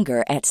 years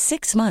younger at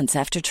 6 months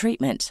after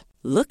treatment.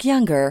 Look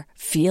younger,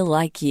 feel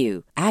like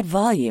you. Add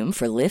volume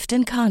for lift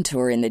and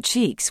contour in the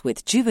cheeks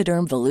with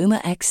Juvederm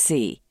Voluma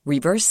XC.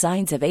 Reverse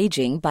signs of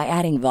aging by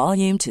adding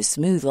volume to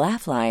smooth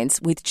laugh lines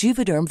with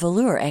Juvederm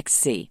Volure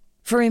XC.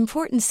 For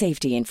important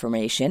safety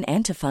information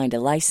and to find a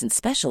licensed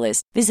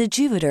specialist, visit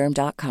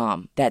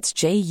Juvederm.com. That's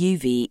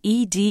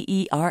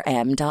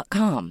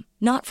JUVEDERM.com.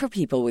 Not for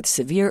people with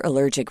severe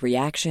allergic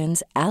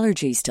reactions,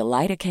 allergies to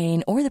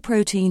lidocaine, or the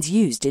proteins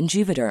used in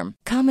Juvederm.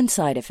 Common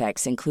side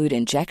effects include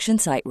injection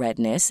site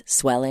redness,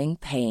 swelling,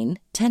 pain,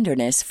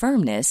 tenderness,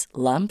 firmness,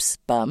 lumps,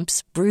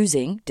 bumps,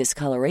 bruising,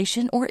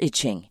 discoloration, or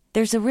itching.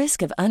 There's a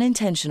risk of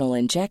unintentional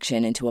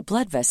injection into a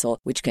blood vessel,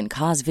 which can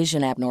cause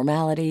vision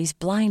abnormalities,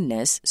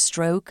 blindness,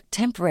 stroke,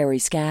 temporary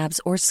scabs,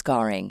 or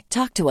scarring.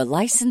 Talk to a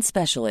licensed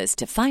specialist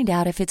to find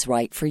out if it's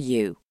right for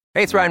you.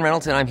 Hey, it's Ryan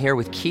Reynolds, and I'm here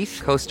with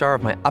Keith, co-star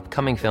of my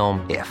upcoming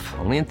film, If,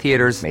 only in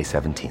theaters May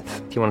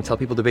 17th. Do you want to tell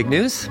people the big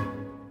news?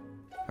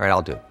 All right,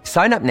 I'll do it.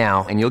 Sign up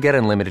now and you'll get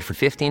unlimited for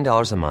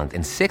 $15 a month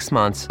and 6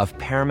 months of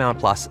Paramount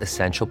Plus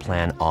Essential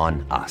Plan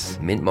on us.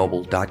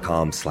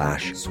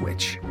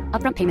 MintMobile.com/switch.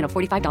 Upfront payment of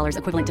 $45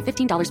 equivalent to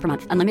 $15 per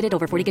month. Unlimited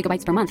over 40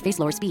 gigabytes per month. Face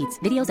lower speeds.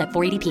 Videos at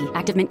 480p.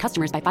 Active Mint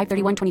customers by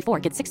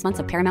 531.24 get 6 months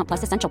of Paramount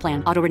Plus Essential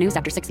Plan. Auto renews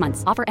after 6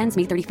 months. Offer ends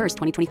May 31st,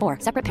 2024.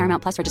 Separate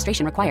Paramount Plus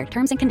registration required.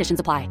 Terms and conditions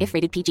apply if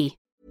rated PG.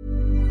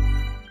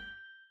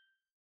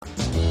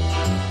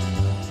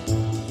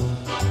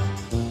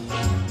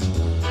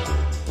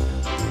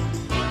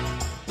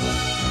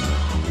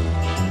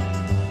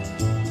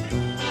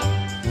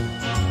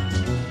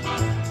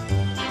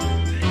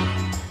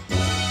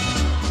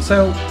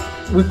 So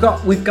we've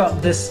got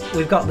this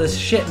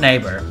shit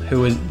neighbor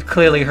who has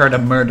clearly heard a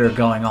murder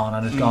going on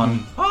and has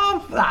gone,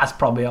 oh, that's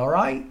probably all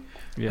right,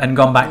 and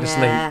gone back to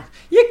sleep.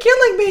 You're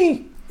killing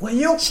me. Will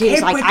you She's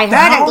keep like, it I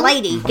down? heard a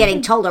lady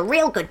getting told a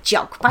real good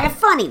joke by a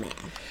funny man.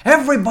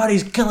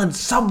 Everybody's killing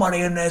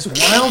somebody in this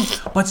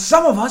world, but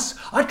some of us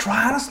are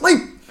trying to sleep.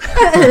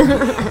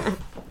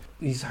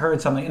 He's heard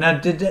something. Now,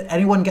 did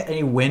anyone get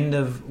any wind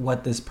of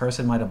what this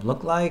person might have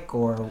looked like,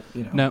 or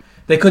No.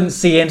 They couldn't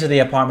see into the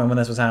apartment when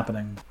this was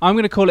happening. I'm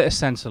going to call it a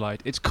sensor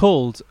light. It's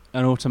called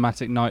an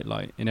automatic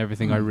nightlight in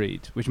everything I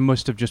read, which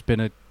must have just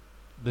been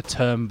the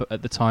term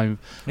at the time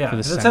for the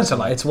it's a sensor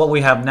light. It's what we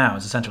have now.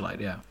 It's a sensor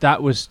light. Yeah.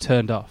 That was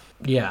turned off.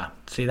 Yeah.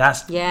 See,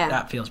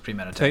 that feels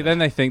premeditated. So then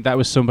they think that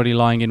was somebody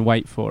lying in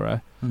wait for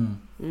her.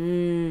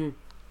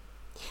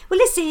 Well,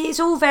 listen, it's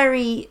all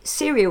very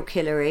serial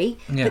killery,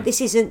 but this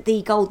isn't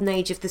the golden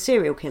age of the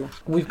serial killer.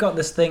 We've got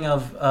this thing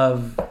of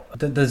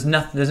there's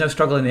no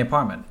struggle in the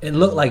apartment. It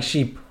looked like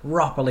she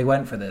properly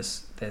went for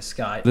this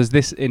guy. There's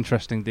this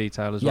interesting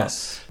detail as well.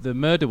 Yes. The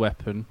murder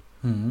weapon,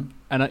 and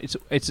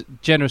it's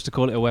generous to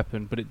call it a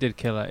weapon, but it did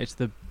kill her. It's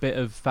the bit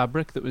of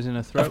fabric that was in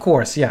her throat. Of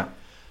course, yeah.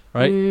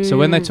 Right. So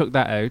when they took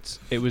that out,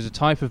 it was a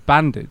type of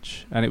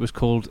bandage, and it was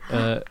called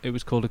a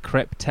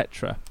crepe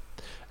tetra.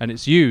 And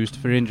it's used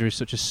for injuries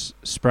such as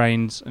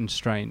sprains and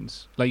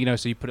strains. Like,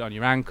 so you put it on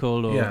your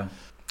ankle or... Yeah.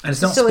 And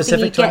it's not sort of thing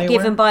specific you to get anywhere?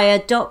 given by a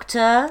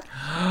doctor.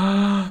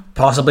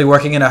 Possibly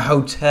working in a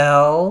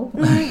hotel.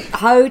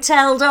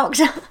 Hotel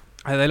doctor.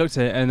 They looked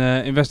at it, and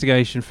an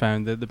investigation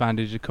found that the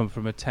bandage had come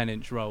from a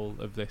 10-inch roll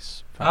of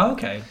this fabric. Oh,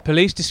 okay.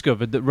 Police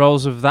discovered that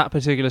rolls of that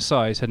particular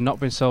size had not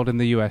been sold in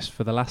the US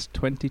for the last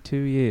 22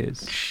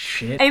 years.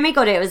 Shit. Oh my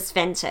god, it was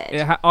vintage.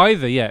 It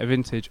either,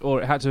 vintage,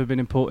 or it had to have been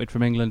imported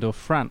from England or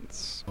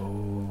France.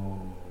 Oh.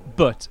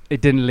 But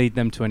it didn't lead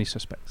them to any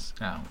suspects.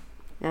 Oh.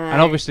 And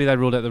obviously they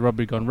ruled out the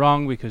robbery gone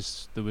wrong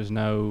because there was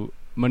no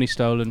money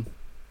stolen.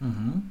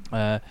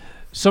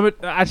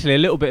 Actually, a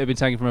little bit had been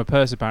taken from her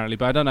purse apparently,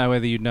 but I don't know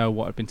whether you'd know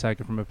what had been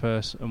taken from her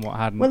purse and what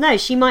hadn't. Well, no,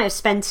 she might have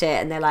spent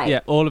it, and they're like... Yeah,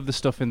 all of the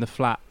stuff in the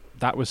flat,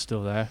 that was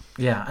still there.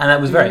 Yeah, and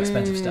it was very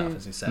expensive stuff,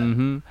 as you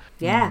said.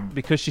 Yeah.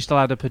 Because she still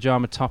had a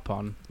pyjama top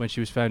on when she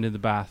was found in the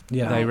bath,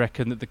 Yeah. they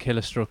reckon that the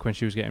killer struck when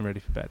she was getting ready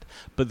for bed.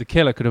 But the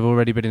killer could have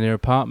already been in her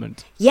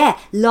apartment Yeah,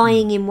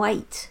 lying in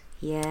wait.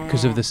 Yeah.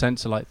 because of the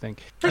sensor light thing.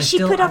 But she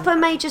put up a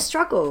major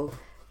struggle.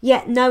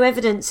 Yet no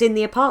evidence in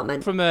the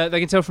apartment. They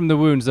can tell from the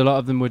wounds, a lot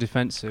of them were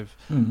defensive.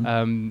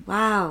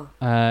 Wow.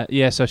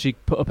 So she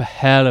put up a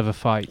hell of a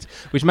fight,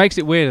 which makes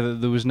it weird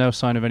that there was no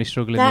sign of any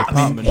struggle in the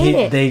apartment.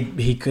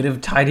 He could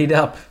have tidied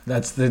up.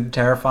 That's the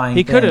terrifying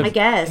He thing. could have, I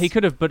guess. He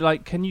could have,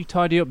 but can you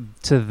tidy up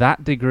to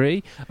that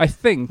degree? I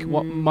think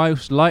what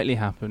most likely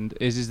happened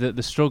is that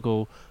the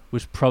struggle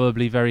was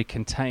probably very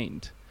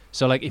contained.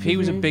 So, like, if he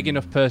was a big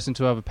enough person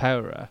to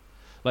overpower her,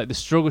 like, the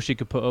struggle she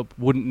could put up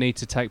wouldn't need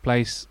to take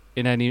place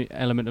in any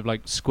element of,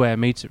 like, square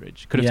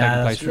meterage. Could have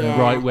taken place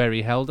true. right where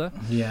he held her.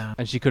 Yeah.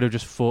 And she could have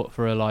just fought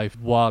for her life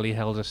while he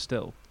held her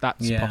still.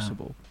 That's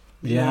possible.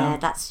 Yeah,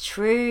 that's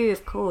true,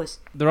 of course.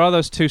 There are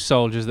those 2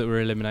 soldiers that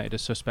were eliminated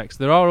as suspects.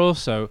 There are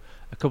also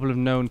a couple of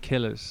known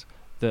killers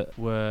that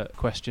were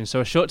questioned. So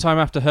a short time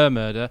after her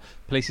murder,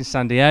 police in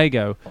San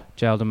Diego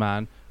jailed a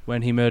man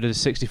when he murdered a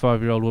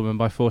 65-year-old woman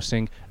by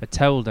forcing a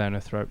towel down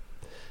her throat.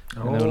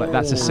 And they were like,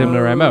 that's a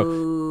similar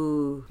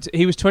MO.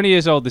 He was 20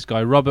 years old, this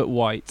guy, Robert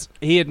White.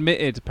 He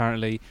admitted,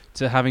 apparently,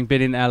 to having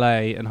been in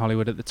LA and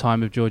Hollywood at the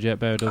time of Georgette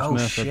Berdov's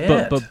murder.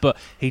 Shit. But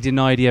he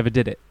denied he ever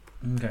did it.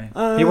 Okay.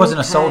 He wasn't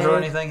a soldier or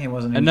anything? He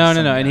wasn't... No.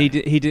 And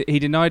he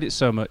denied it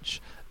so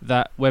much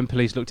that when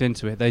police looked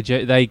into it,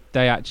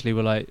 they actually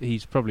were like,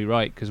 he's probably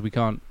right, because we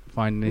can't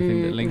find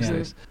anything that links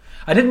this.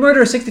 I didn't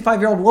murder a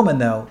 65-year-old woman,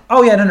 though.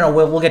 Oh, yeah, no,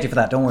 we'll get you for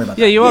that. Don't worry about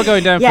that. Yeah, you are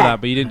going down for that,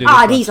 but you didn't do it.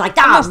 And he's like,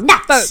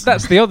 nuts!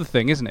 That's the other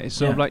thing, isn't it? It's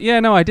sort of like,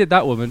 no, I did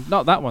that woman.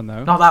 Not that one,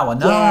 though. Not that one.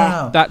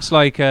 No. That's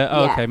like,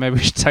 okay, maybe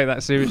we should take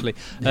that seriously.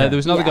 There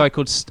was another guy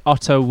called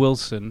Otto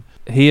Wilson.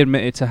 He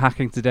admitted to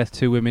hacking to death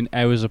 2 women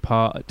hours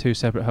apart at 2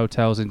 separate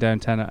hotels in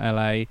downtown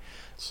LA.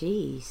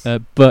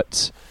 Jeez.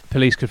 But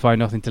police could find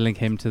nothing to link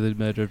him to the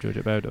murder of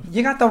Georgette Berdov.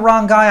 You got the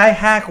wrong guy. I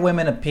hack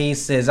women to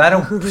pieces. I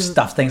don't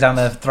stuff things down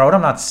their throat.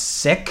 I'm not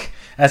sick.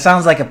 That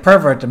sounds like a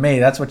pervert to me.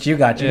 That's what you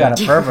got. You got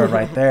a pervert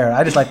right there.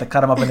 I just like to cut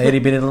them up into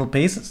itty-bitty little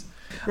pieces.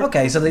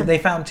 Okay, so they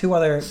found 2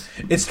 other...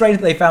 It's strange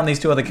that they found these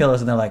 2 other killers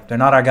and they're like, they're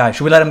not our guys.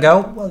 Should we let them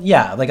go? Well,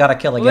 yeah, they got to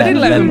kill again. Well, they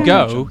didn't let them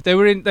go. They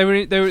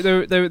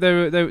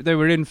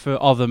were in for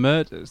other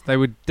murders. They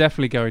were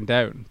definitely going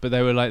down, but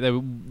they were like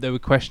they were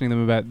questioning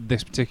them about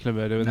this particular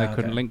murder and they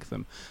couldn't link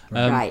them.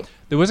 Right.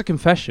 There was a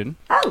confession.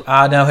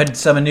 No, had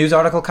some news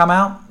article come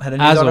out? Had a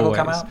news article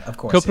come out? Of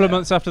course. A couple of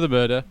months after the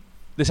murder.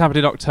 This happened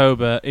in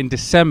October. In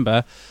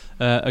December,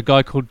 a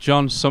guy called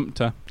John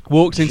Sumter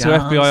walked into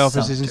FBI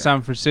offices in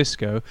San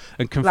Francisco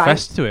and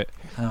confessed to it.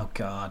 Oh,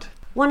 God.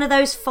 One of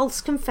those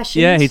false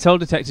confessions? Yeah, he told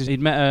detectives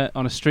he'd met her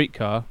on a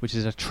streetcar, which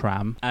is a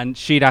tram, and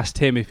she'd asked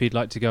him if he'd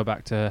like to go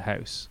back to her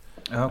house.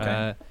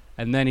 Okay.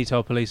 And then he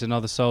told police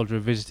another soldier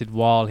had visited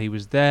while he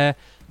was there,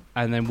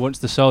 and then once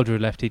the soldier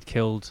had left, he'd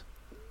killed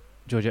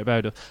Georgette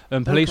Berdov.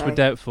 And police were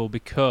doubtful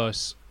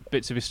because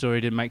bits of his story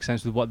didn't make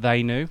sense with what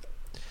they knew.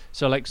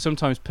 So, like,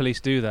 sometimes police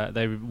do that.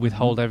 They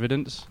withhold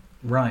evidence.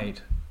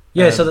 Right.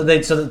 Yeah, so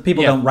that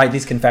people don't write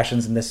these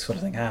confessions and this sort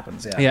of thing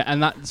happens. Yeah. Yeah,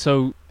 and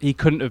so he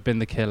couldn't have been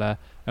the killer.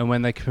 And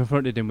when they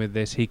confronted him with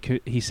this,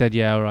 he said,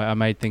 "Yeah, all right, I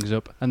made things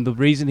up." And the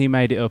reason he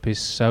made it up is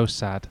so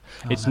sad.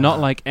 It's not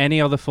like any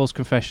other false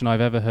confession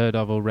I've ever heard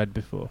of or read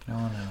before.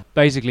 No.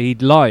 Basically,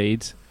 he'd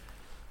lied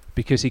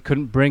because he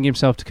couldn't bring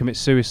himself to commit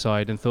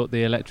suicide and thought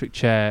the electric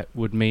chair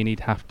would mean he'd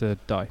have to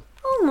die.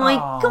 Oh my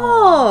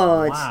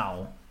God!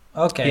 Wow.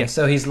 Okay,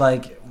 so he's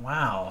like,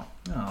 wow.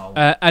 Oh.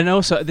 And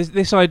also,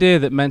 this idea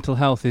that mental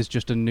health is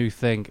just a new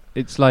thing.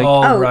 It's like,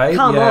 right,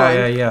 come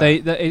on. Yeah.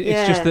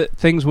 It's just that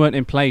things weren't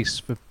in place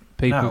for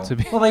people to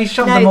be. Well, they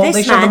shoved them all.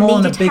 They shoved them all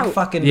in a big help.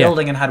 fucking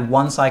building and had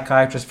one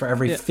psychiatrist for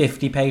every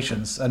 50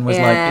 patients, and was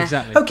like,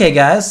 exactly. "Okay,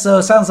 guys, so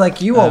it sounds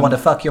like you all want to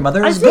fuck your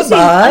mothers. I was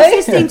Goodbye."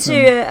 listening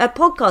to a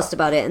podcast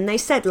about it, and they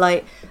said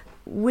like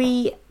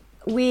we're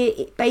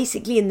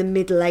basically in the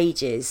Middle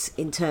Ages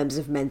in terms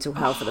of mental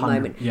health at the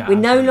moment. Yeah, we're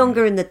no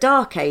longer in the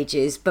Dark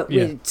Ages, but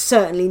Yeah. we're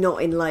certainly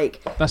not in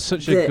like That's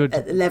such a good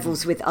at the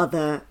levels with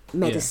other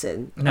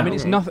medicine. No. I mean,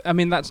 it's nothing. I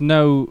mean, that's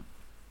no.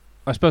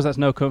 I suppose that's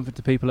no comfort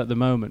to people at the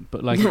moment,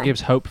 but like it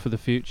gives hope for the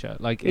future.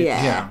 Like,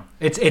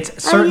 It's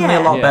certainly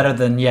a lot Yeah. better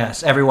than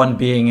everyone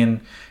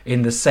being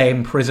in the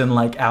same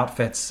prison-like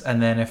outfits,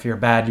 and then if you're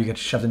bad, you get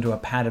shoved into a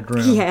padded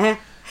room. Yeah,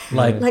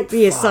 like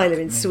the asylum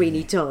in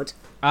Sweeney Todd.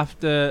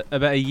 After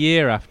about a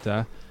year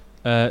after,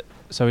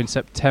 so in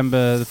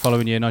September the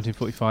following year,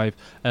 1945,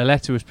 a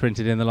letter was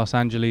printed in the Los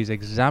Angeles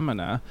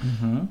Examiner,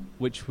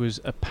 which was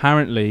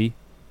apparently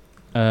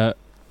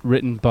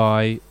written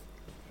by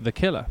the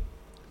killer.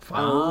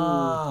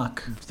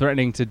 Fuck.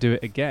 Threatening to do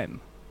it again.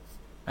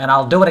 And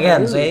I'll do it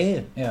again,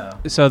 see? Yeah.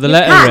 So the You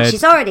letter can't, read...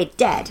 she's already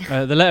dead.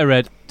 The letter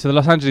read, to the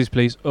Los Angeles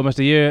police, almost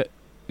a year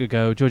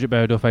ago, Georgette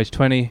Berdov, aged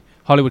 20,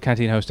 Hollywood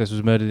canteen hostess,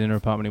 was murdered in her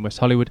apartment in West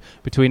Hollywood.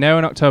 Between now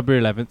and October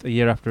 11th, a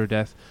year after her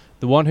death,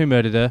 the one who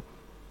murdered her,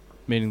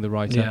 meaning the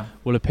writer,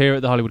 will appear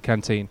at the Hollywood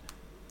canteen.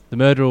 The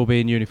murderer will be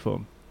in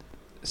uniform.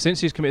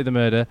 Since he's committed the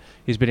murder,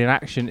 he's been in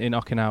action in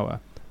Okinawa.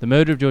 The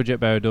murder of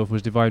Georgette Berdov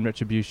was divine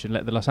retribution.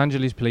 Let the Los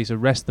Angeles police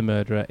arrest the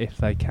murderer if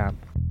they can.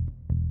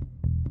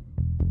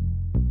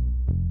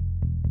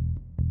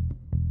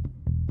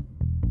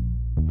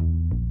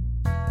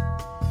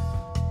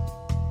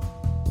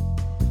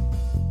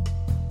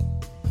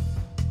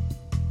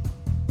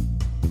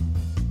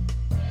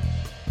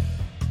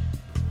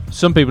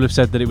 Some people have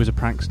said that it was a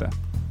prankster.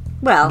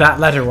 Well,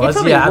 That letter was, it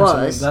probably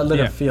absolutely. was. That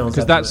letter feels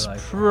because that's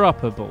absolutely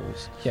proper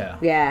balls.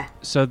 Yeah.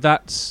 So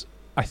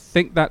I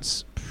think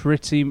that's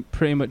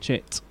pretty much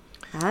it.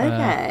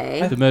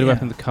 Okay. The murder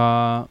weapon, the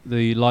car,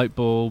 the light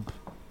bulb,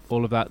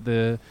 all of that,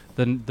 the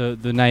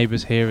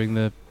neighbours hearing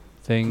the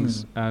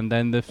things, and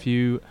then the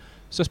few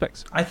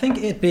suspects. I think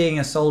it being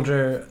a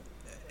soldier,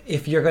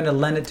 if you're going to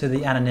lend it to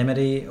the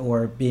anonymity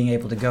or being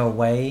able to go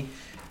away,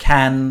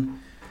 can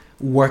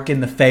work in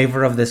the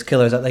favor of this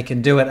killer, that they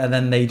can do it and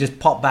then they just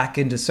pop back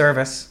into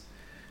service,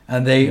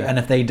 and and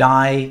if they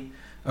die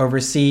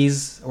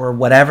overseas or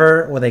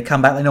whatever, or they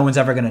come back, like, no one's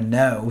ever going to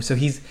know. So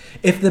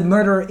if the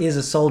murderer is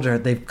a soldier,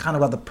 they've kind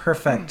of got the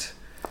perfect,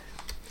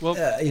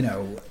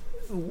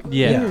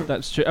 Yeah,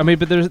 that's true. I mean,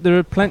 but there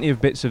are plenty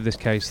of bits of this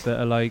case that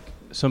are like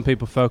some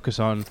people focus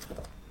on,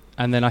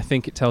 and then I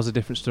think it tells a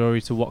different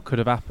story to what could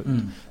have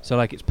happened. So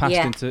like it's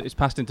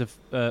passed into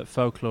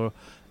folklore,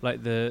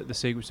 like the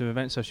sequence of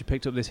events. So she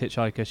picked up this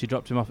hitchhiker, she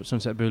dropped him off at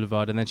Sunset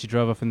Boulevard, and then she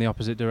drove off in the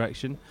opposite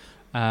direction.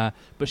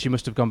 But she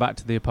must have gone back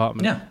to the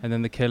apartment, and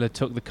then the killer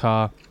took the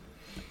car,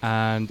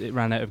 and it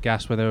ran out of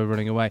gas when they were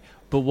running away.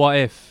 But what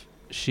if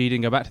she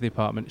didn't go back to the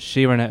apartment?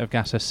 She ran out of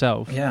gas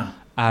herself. Yeah,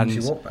 and she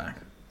walked back.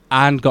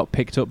 And got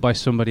picked up by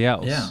somebody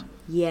else.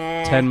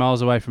 Yeah. 10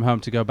 miles away from home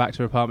to go back to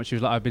her apartment. She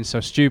was like, I've been so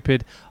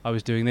stupid. I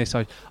was doing this.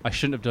 I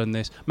shouldn't have done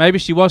this. Maybe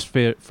she was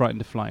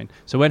frightened of flying.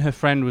 So when her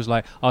friend was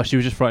like, oh, she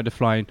was just frightened of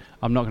flying,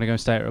 I'm not going to go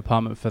and stay at her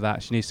apartment for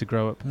that. She needs to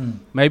grow up.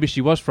 Maybe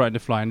she was frightened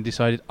of flying and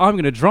decided, I'm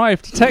going to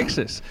drive to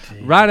Texas.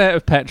 Ran out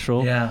of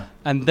petrol.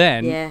 And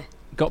then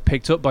got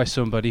picked up by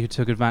somebody who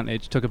took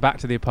advantage, took her back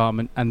to the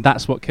apartment, and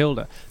that's what killed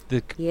her.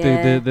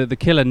 The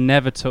killer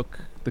never took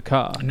the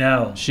car.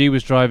 No. She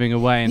was driving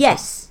away and took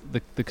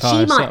the car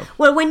she herself. might.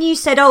 Well, when you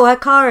said, her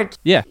car had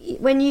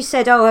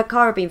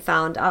been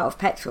found out of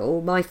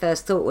petrol, my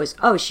first thought was,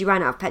 she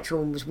ran out of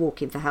petrol and was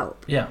walking for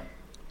help. Yeah.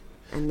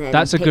 And then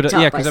that's a good, because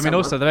I mean, someone.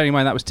 also, bear in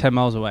mind that was 10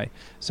 miles away.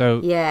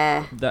 So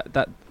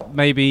that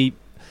maybe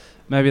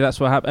that's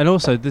what happened. And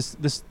also,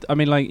 this I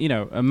mean, like,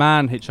 a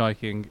man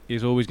hitchhiking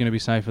is always going to be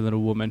safer than a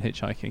woman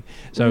hitchhiking.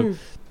 So,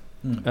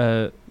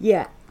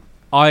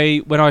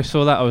 when I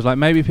saw that, I was like,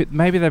 maybe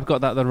they've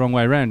got that the wrong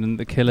way around, and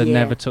the killer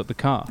never took the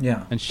car.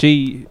 Yeah. And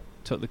she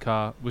took the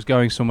car, was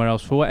going somewhere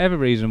else for whatever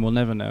reason, we'll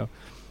never know.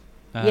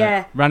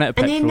 Ran out of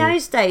petrol. And in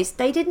those days,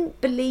 they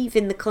didn't believe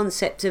in the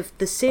concept of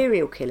the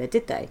serial killer,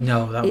 did they?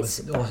 No, it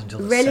wasn't until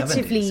the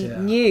relatively 70s,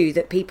 new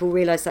that people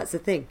realised that's the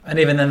thing. And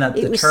even then,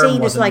 it was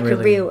seen as like a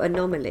real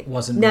anomaly.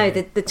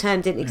 The term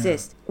didn't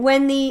exist.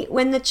 When the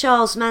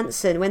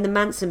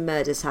Manson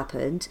murders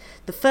happened,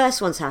 the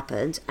first ones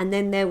happened, and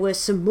then there were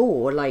some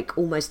more, like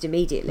almost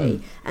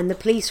immediately. And the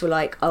police were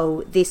like,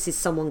 "Oh, this is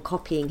someone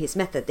copying his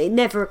method." It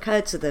never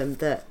occurred to them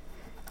that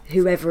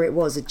whoever it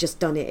was had just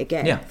done it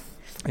again. Yeah.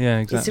 Yeah,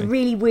 exactly. It's a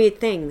really weird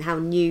thing how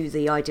new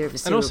the idea of a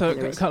serial killer is.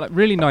 And also, kind of like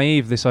really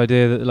naive, this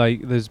idea that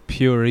like there's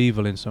pure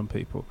evil in some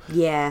people.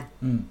 Yeah.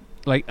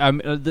 Like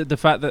the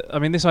fact that, I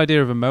mean, this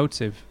idea of a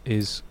motive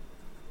is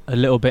a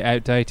little bit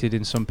outdated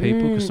in some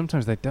people, because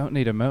sometimes they don't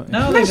need a motive.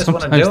 No, they just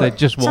want to do it.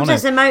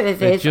 Sometimes the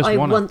motive is, I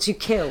want to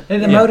kill.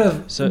 And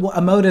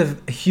a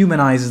motive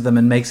humanizes them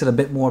and makes it a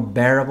bit more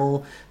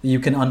bearable. You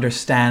can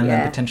understand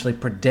and potentially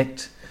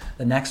predict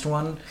the next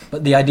one,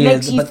 but the idea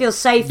makes you feel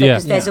safer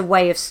because there's a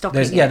way of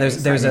stopping it.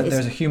 There's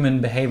a human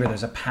behavior.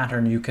 There's a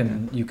pattern you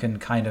can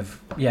kind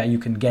of you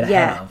can get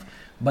ahead of.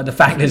 But the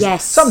fact is,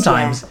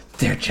 sometimes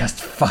they're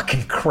just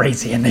fucking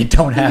crazy and they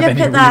don't have any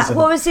reason. Look at that.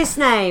 What was his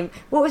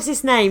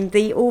name?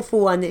 The awful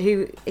one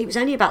who, it was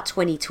only about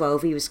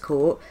 2012 he was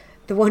caught.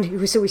 The one who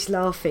was always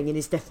laughing in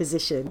his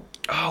deposition.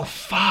 Oh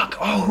fuck!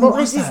 Oh, what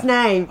was his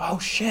name? Oh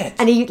shit!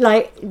 And he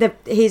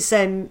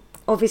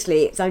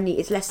obviously,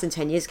 it's less than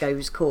 10 years ago he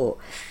was caught.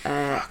 Who was it?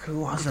 I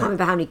can't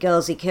remember how many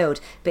girls he killed,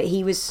 but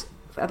he was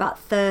about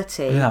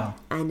 30. Yeah.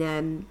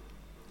 And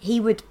he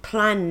would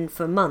plan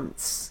for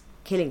months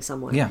killing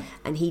someone. Yeah.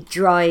 And he'd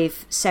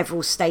drive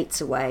several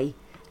states away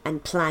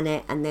and plan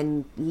it, and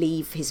then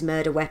leave his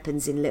murder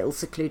weapons in little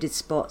secluded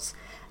spots.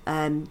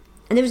 And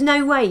there was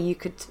no way you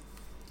could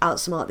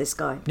outsmart this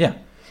guy. Yeah.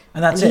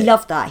 And he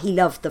loved that. He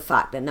loved the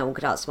fact that no one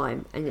could outsmart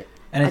him.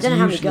 And I don't know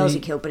how many girls he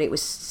killed, but it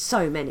was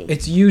so many.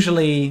 It's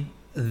usually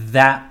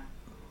that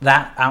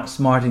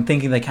outsmarting,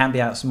 thinking they can't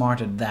be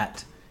outsmarted,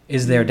 that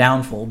is their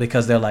downfall,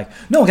 because they're like,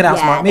 no one can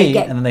outsmart me,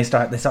 and then they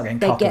start getting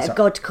cocky. They get a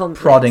god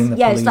complex. Prodding the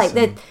police. It's like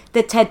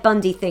the Ted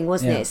Bundy thing,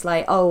 wasn't it? It's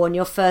like, on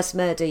your first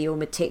murder you're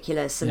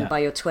meticulous, and by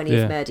your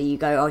 20th murder you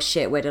go, oh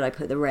shit, where did I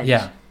put the wrench?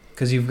 Yeah.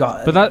 Because you've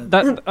got, but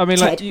that I mean,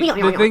 like,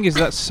 the thing is,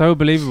 that's so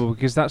believable,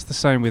 because that's the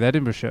same with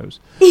Edinburgh shows.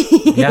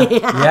 It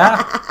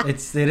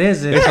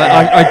is. It's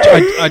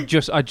like I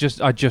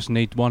just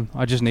need one.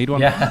 I just need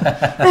one. Yeah.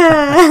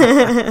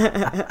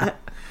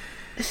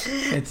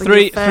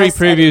 Three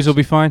previews will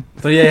be fine.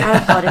 But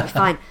yeah. Oh God, it'll be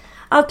fine.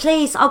 Oh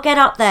please, I'll get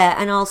up there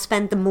and I'll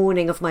spend the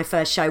morning of my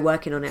first show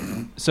working on it.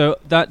 So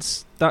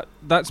that's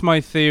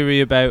my theory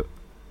about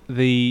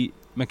the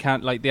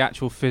like the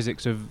actual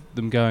physics of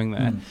them going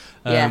there.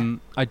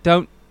 I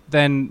don't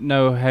then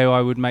know how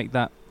I would make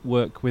that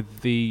work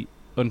with the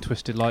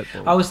untwisted light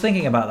bulb. I was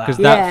thinking about that,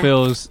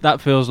 because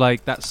that feels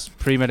like that's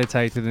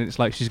premeditated, and it's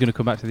like she's going to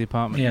come back to the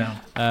apartment. Yeah.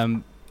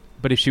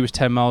 But if she was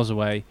 10 miles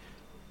away,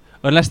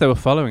 unless they were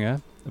following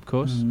her, of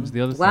course, was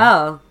the other thing.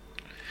 Wow.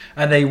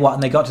 And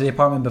they got to the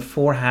apartment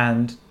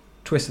beforehand,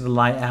 twisted the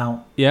light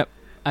out. Yep.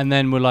 And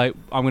then we're like,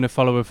 I'm going to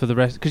follow her for the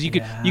rest, because you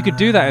could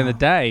do that in the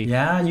day.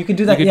 Yeah, you could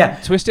do that. You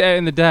could twist it out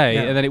in the day,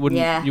 Yeah. and then you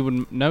Yeah.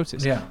 wouldn't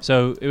notice. Yeah.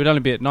 So it would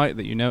only be at night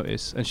that you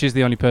notice, and she's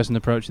the only person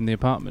approaching the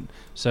apartment.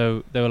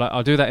 So they were like,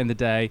 I'll do that in the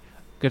day.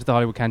 Go to the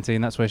Hollywood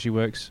canteen. That's where she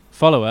works.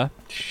 Follow her.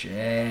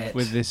 Shit.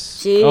 With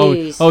this.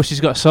 Jeez. Oh,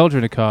 she's got a soldier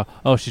in a car.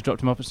 Oh, she's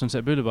dropped him off at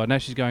Sunset Boulevard. Now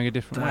she's going a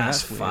different way.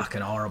 That's That's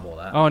fucking horrible.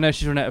 That. Oh, now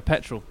she's run out of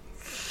petrol.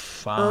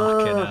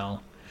 Fucking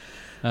hell.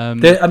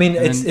 I mean,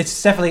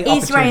 it's definitely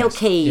Israel opportunist.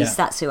 Keys. Yeah.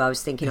 That's who I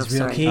was thinking of.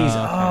 Israel Sorry. Keys.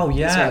 Oh, okay.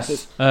 Yes.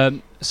 Israel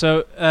Keys.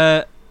 So,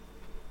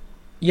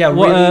 Yeah.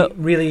 what,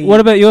 really.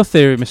 what about your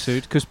theory,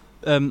 Masood? Because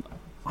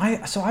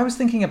I was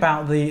thinking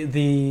about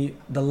the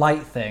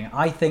light thing.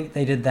 I think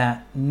they did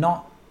that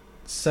not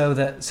so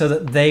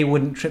that they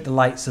wouldn't trip the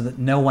light, so that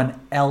no one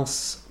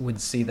else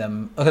would see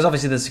them. Because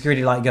obviously the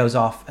security light goes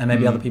off, and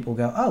maybe other people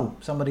go, "Oh,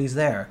 somebody's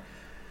there."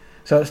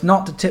 So it's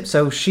not to tip.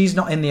 So she's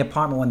not in the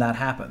apartment when that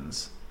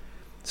happens.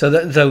 So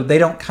they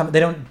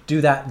don't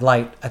do that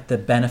light at the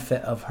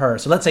benefit of her.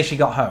 So let's say she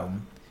got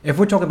home. If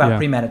we're talking about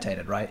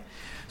premeditated, right?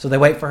 So they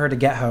wait for her to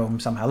get home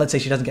somehow. Let's say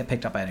she doesn't get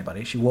picked up by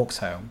anybody. She walks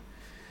home.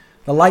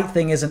 The light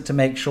thing isn't to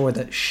make sure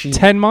that she...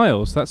 10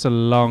 miles, that's a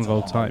long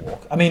old time.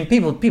 Walk. I mean,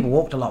 people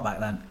walked a lot back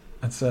then.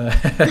 It's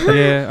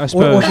Yeah, I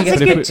suppose. she That's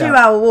gets a good picked up.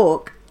 2-hour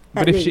walk.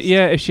 But at if least.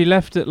 if she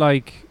left at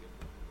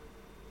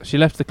she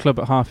left the club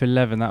at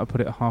 11:30, that would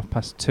put it at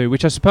 2:30,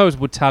 which I suppose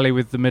would tally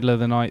with the middle of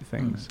the night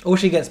things. Or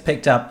she gets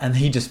picked up and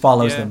he just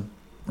follows them,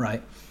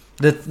 right?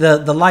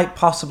 The light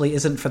possibly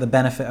isn't for the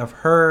benefit of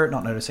her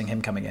not noticing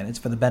him coming in. It's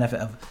for the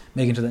benefit of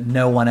making sure that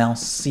no one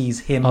else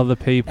sees him Other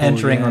people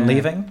entering or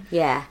leaving.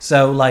 Yeah.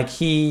 So like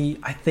I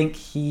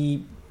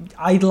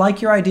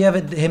like your idea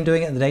of him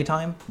doing it in the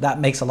daytime. That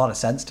makes a lot of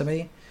sense to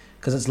me,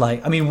 because it's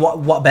like, I mean,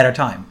 what better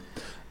time?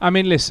 I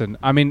mean, listen.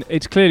 I mean,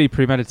 it's clearly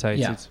premeditated.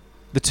 Yeah.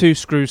 The 2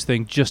 screws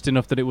thing, just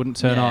enough that it wouldn't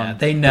turn on.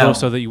 They know. But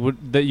also that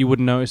you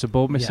wouldn't notice a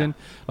bulb missing.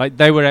 Like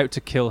they were out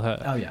to kill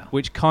her. Oh yeah.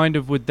 Which kind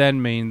of would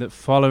then mean that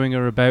following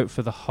her about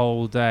for the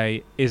whole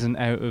day isn't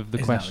out of the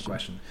Isn't out of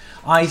question.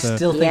 I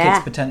still think Yeah.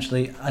 it's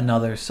potentially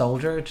another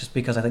soldier, just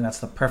because I think that's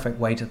the perfect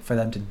way for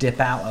them to dip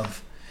out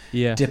of.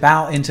 Yeah. Dip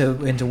out into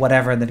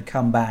whatever and then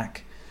come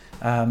back.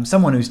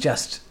 Someone who's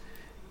just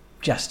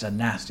a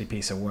nasty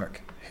piece of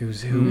work.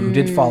 Who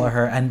did follow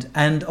her,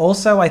 and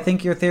also I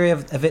think your theory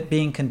of it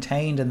being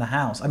contained in the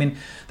house. I mean,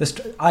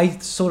 I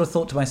sort of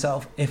thought to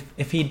myself,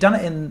 if he'd done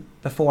it in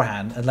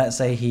beforehand, and let's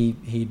say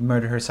he'd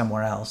murdered her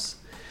somewhere else,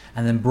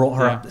 and then brought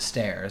her up the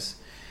stairs,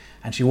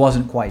 and she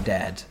wasn't quite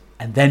dead,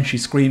 and then she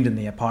screamed in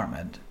the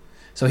apartment.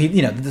 So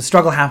the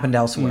struggle happened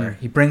elsewhere.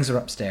 He brings her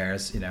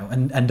upstairs,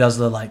 and does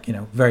the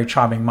very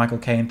charming Michael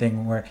Caine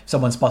thing where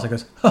someone spots her,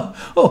 goes,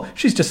 oh,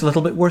 she's just a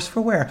little bit worse for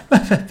wear,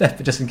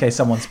 just in case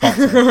someone spots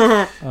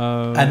her,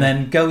 and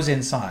then goes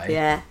inside.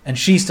 Yeah. And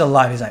she's still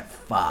alive. He's like,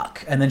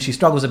 fuck, and then she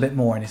struggles a bit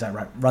more, and he's like,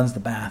 right, runs the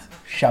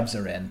bath, shoves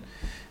her in,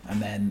 and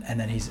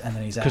then he's out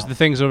Because the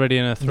thing's already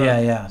in her throat.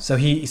 Yeah. So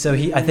he.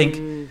 I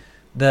think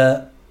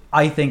the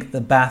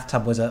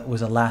bathtub was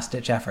a last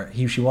ditch effort.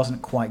 She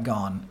wasn't quite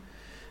gone.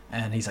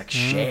 And he's like,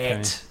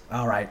 shit. Okay.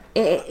 All right.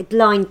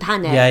 Blind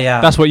panic.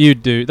 Yeah. That's what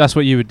you'd do. That's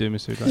what you would do,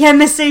 Masood. Right? Yeah,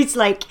 Masood's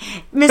like,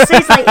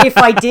 if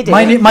I did it.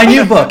 My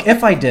new book,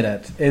 If I Did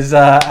It, is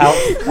out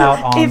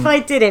on... If I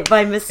Did It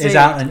by Masood. Is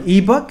out an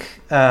ebook.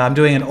 I'm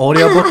doing an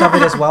audiobook of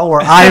it as well,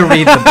 where I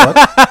read the book.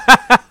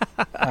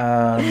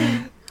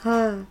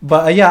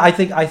 But I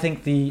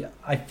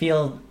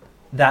feel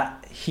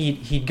that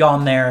he'd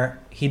gone there,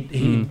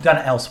 he'd done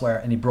it elsewhere,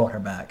 and he brought her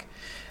back.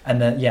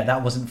 And then,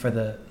 that wasn't for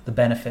the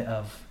benefit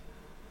of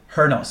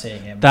her not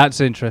seeing him.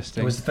 That's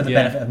interesting. It was for the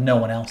benefit of no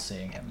one else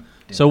seeing him.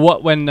 So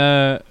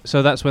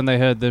so that's when they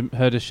heard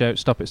her shout,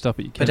 "Stop it, you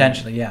kid."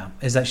 Potentially, yeah.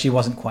 Is that she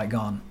wasn't quite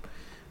gone,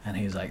 and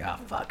he was like, "Ah,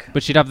 fuck."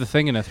 But she'd have the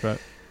thing in her throat.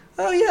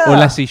 Oh yeah. Or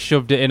unless he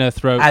shoved it in her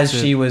throat. As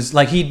she was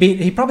like,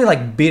 he probably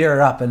beat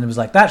her up and it was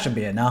like, that should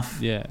be enough.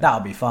 Yeah. That'll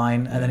be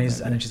fine. And then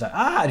she's like,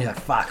 and he's like,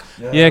 fuck.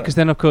 Yeah, because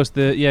then of course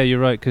you're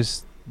right,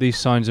 because these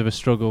signs of a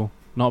struggle,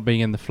 not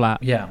being in the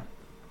flat. Yeah.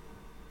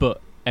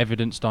 But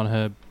evidenced on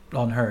her.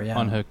 On her, yeah.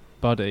 On her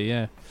body,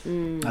 yeah.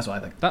 That's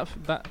what I think.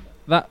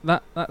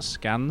 That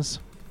scans.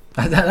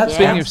 That's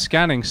Speaking of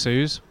scanning,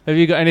 Suze, have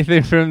you got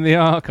anything from the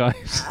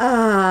archives?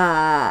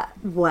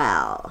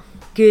 Well,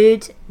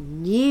 good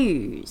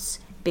news,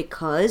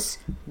 because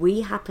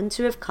we happen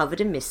to have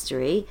covered a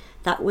mystery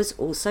that was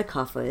also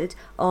covered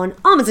on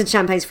Almonds and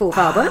Champagne's 4th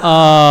album.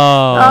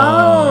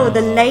 Oh,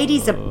 the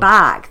ladies are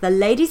back.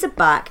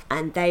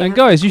 And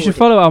guys, you should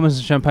follow Almonds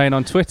and Champagne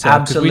on Twitter,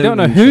 because we don't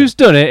know who's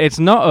done it. It's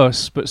not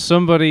us, but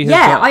somebody has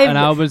got an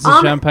Almonds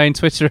and Champagne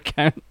Twitter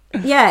account.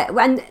 Yeah,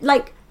 and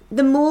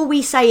the more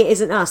we say it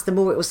isn't us, the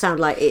more it will sound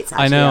like it's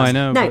actually us. I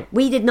know. No,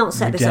 we did not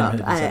set this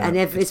up, and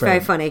it's very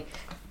funny.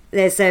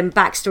 There's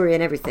backstory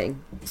and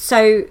everything.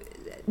 So,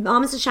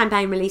 Almonds and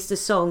Champagne released a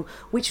song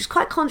which was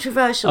quite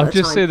controversial. I've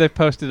just seen they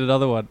posted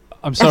another one.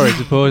 I'm sorry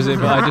to pause it,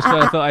 but I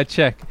thought I'd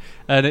check.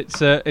 And it's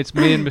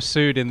me and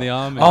Masood in the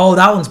army. Oh,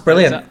 that one's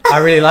brilliant. I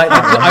really like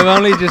that one. I've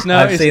only just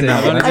noticed seen it.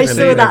 that one. I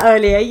saw that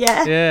earlier,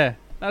 yeah. Yeah,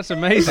 that's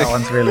amazing. That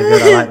one's really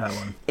good. I like that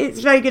one. It's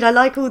very good. I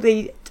like all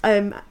the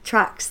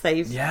tracks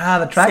they've Yeah,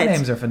 the track said.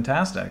 names are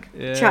fantastic.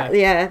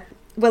 Yeah.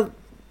 Well,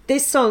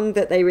 this song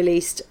that they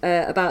released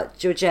about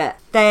Georgette,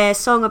 their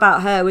song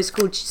about her was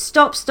called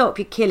Stop, Stop,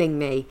 You're Killing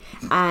Me.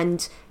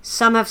 And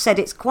some have said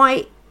it's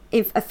quite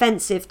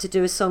offensive to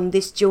do a song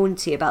this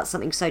jaunty about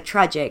something so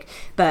tragic.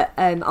 But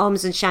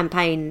Arms and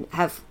Champagne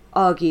have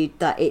argued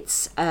that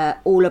it's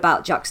all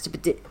about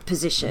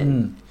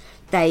juxtaposition.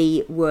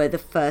 They were the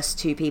first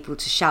two people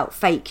to shout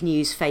fake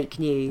news, fake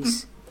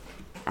news.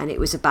 And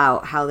it was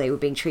about how they were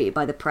being treated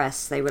by the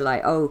press. They were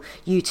like, oh,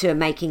 you two are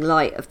making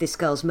light of this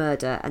girl's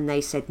murder. And they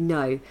said,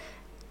 no,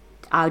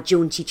 our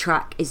jaunty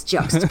track is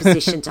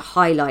juxtaposition to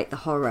highlight the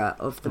horror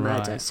of the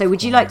murder. So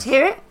would you like to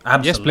hear it?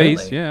 Absolutely.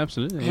 Yes, please. Yeah,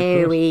 absolutely.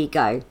 Here we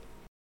go.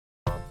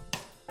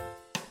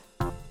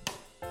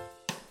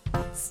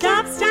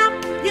 Stop, stop,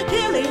 you're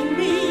killing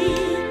me.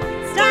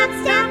 Stop,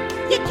 stop,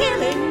 you're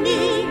killing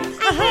me.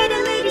 I heard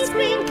a lady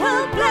scream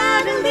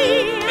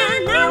cold-bloodedly,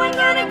 and now I'm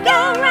gonna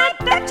go right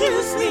back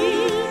to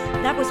sleep.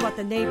 That was what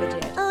the neighbor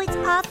did. Oh, it's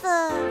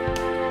awful.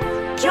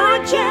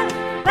 Georgette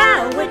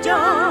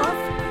Bowerdorf,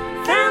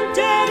 found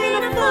dead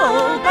in a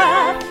full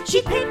bath.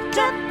 She picked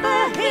up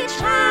a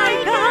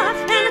hitchhiker,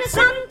 and at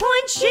some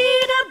point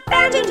she'd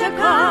abandoned her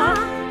car.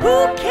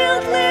 Who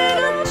killed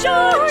little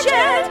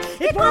Georgette?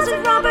 It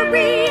wasn't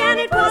robbery and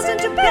it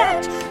wasn't a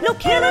bet. No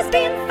killer's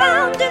been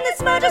found in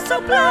this murder so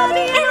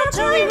bloody. And I'll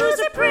tell you who's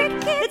a prick.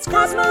 It's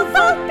Cosmo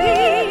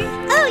Volpe.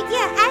 Oh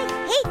yeah, I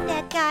hate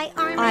that guy,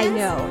 Armin. I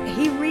know.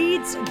 He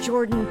reads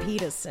Jordan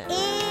Peterson. Ew,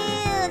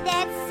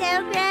 that's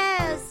so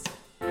gross.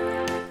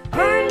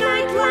 Her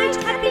nightlight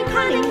had been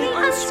cunningly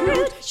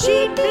unscrewed.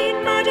 She'd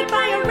been murdered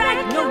by a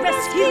rat, no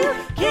rescue.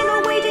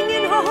 Killer waiting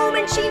in her home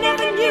and she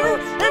never knew.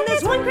 And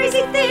there's one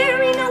crazy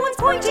theory no one's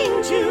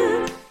pointing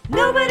to.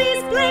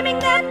 Nobody's blaming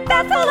that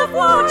bath full of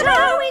water.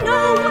 We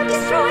know what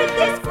destroyed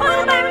this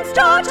oil baron's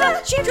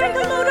daughter. She drank a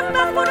load of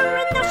bath water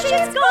and now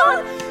she's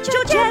gone.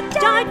 Georgette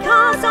died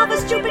cause of a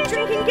stupid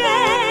drinking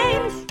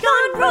game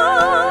gone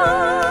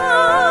wrong.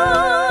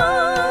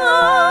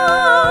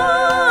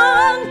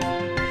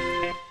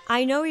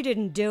 I know he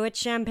didn't do it,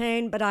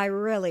 Champagne, but I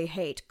really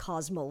hate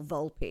Cosmo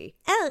Volpe.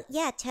 Oh,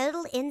 yeah,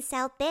 total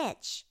incel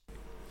bitch.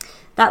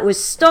 That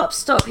was Stop,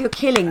 Stop, You're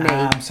Killing Me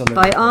Absolutely.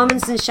 by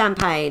Almonds and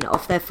Champagne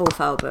off their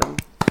fourth album.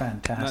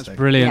 Fantastic. That's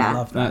brilliant. Yeah.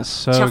 Love that. That's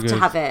so Chuffed good. to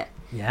have it.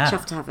 Yeah.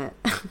 Chuffed to have it.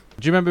 Do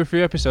you remember a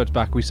few episodes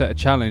back we set a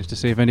challenge to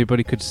see if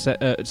anybody could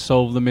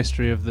solve the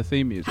mystery of the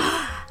theme music?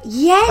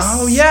 Yes!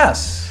 Oh,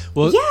 yes.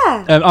 Well,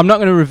 Yeah. I'm not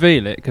going to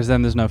reveal it because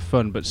then there's no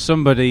fun, but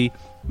somebody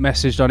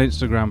messaged on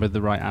Instagram with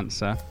the right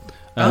answer.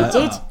 They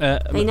did. They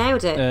They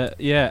nailed it.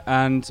 Yeah,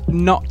 and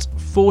not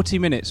 40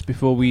 minutes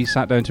before we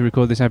sat down to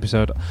record this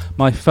episode,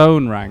 my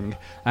phone rang,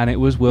 and it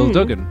was Will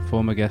Duggan,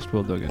 former guest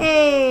Will Duggan.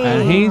 Hey.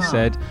 And he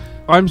said,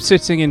 I'm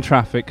sitting in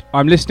traffic,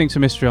 I'm listening to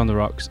Mystery on the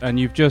Rocks, and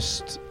you've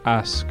just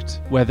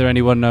asked whether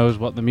anyone knows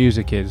what the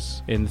music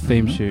is in the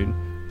theme tune.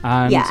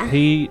 And Yeah.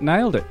 he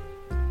nailed it.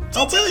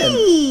 Oh, brilliant.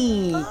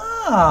 Hey.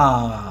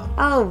 Ah.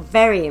 Oh,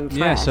 very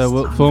impressed. Yeah,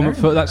 so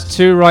that's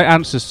 2 right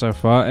answers so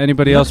far.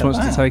 Anybody else at wants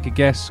to that. take a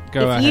guess,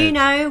 go if ahead. you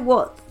know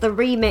what the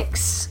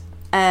remix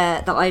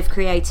that I've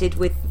created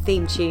with the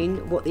theme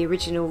tune, what the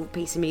original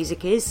piece of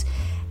music is,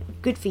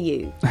 good for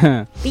you.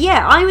 But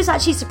yeah, I was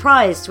actually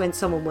surprised when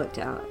someone worked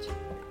it out.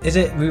 Is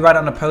it, we write it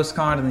on a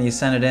postcard and then you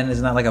send it in?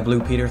 Isn't that like a Blue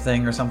Peter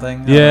thing or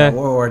something? Yeah.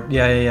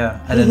 Yeah.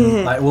 And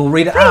then like, we'll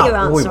read it Pretty out. good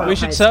answer. Oh, We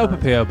should set up a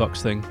PO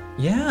box thing.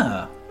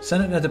 yeah.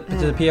 Send it to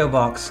the P.O.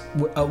 box,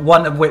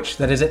 one of which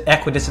that is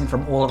equidistant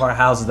from all of our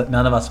houses that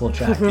none of us will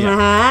check.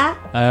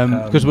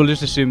 Because we'll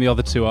just assume the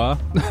other 2 are.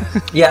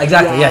 Yeah,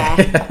 exactly.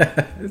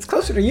 Yeah. It's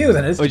closer to you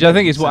than it is to Which I me,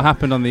 think is what so-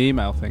 happened on the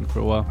email thing for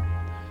a while.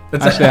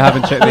 Actually, I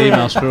haven't checked the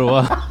emails for a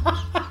while.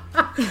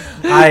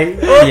 I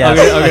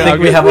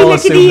think we have We all look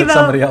at assumed that email.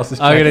 somebody else is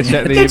I'm checking. going to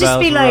check the They'll just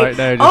emails be like, right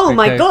now. Just oh in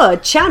my case.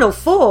 god, Channel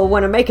 4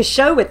 want to make a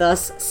show with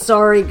us.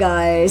 Sorry,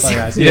 guys. Sorry,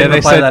 guys, you Yeah, didn't they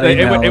reply to said that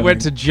email, it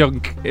went and- to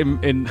junk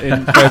in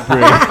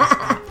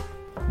February.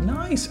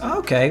 Nice.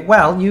 Okay.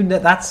 Well,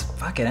 that's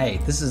fucking A.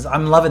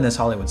 I'm loving this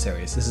Hollywood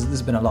series. This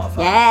has been a lot of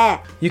fun. Yeah.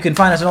 You can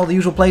find us in all the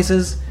usual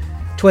places: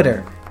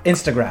 Twitter,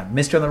 Instagram,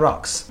 Mr. on the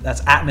Rocks.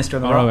 That's at Mr.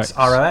 on the Rocks.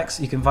 ROX.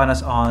 You can find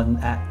us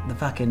at the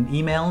fucking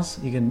emails.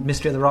 You can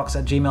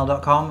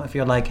mysteryoftherocks@gmail.com. If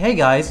you're like, hey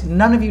guys,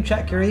 none of you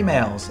check your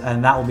emails,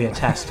 and that will be a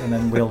test, and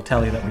then we'll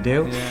tell you that we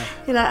do.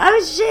 You're like,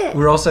 oh shit.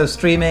 We're also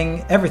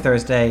streaming every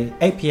Thursday,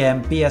 8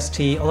 p.m.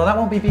 BST. Although that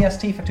won't be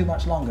BST for too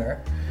much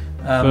longer.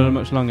 For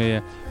much longer,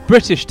 yeah.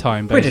 British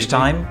time, basically. British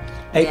time,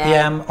 8 Yeah.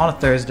 p.m. on a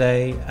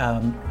Thursday,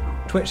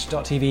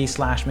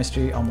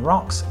 twitch.tv/Mystery on the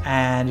Rocks,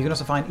 and you can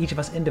also find each of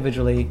us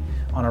individually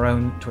on our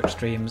own Twitch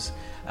streams,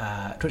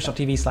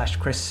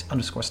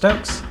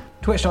 twitch.tv/Chris_Stokes,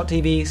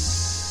 twitch.tv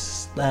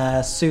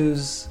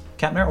Suze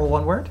Kempner, all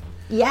one word,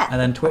 Yeah. and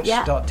then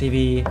Yeah.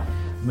 twitch.tv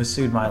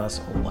Masood Milas,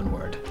 all one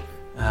word.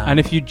 And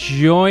if you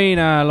join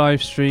our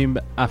live stream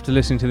after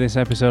listening to this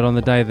episode on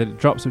the day that it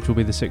drops, which will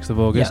be the 6th of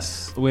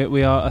August,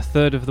 we are a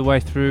third of the way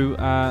through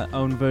our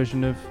own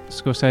version of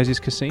Scorsese's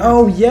Casino.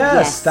 Oh,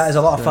 yes! That is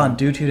a lot of fun.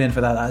 Do tune in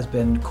for that. That has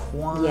been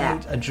quite Yeah.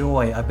 a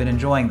joy. I've been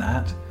enjoying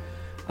that.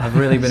 I've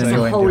really been There's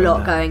enjoying a whole doing lot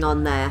that. going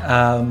on there.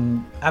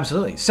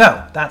 Absolutely.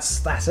 So,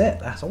 that's it.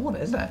 That's all of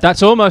it, isn't it?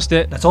 That's almost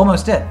it. That's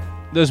almost it.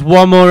 There's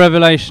one more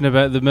revelation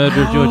about the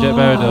murder of Georgette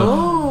Berdov.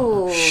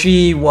 Oh.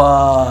 She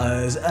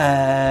was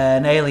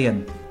an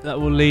alien. That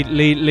will lead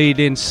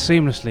in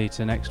seamlessly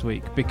to next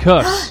week,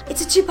 because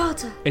It's a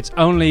two-parter. it's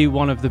only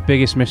one of the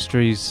biggest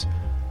mysteries.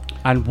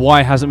 And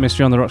why hasn't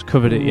Mystery on the Rocks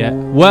covered it yet?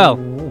 Well,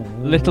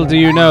 little do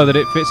you know that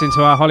it fits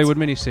into our Hollywood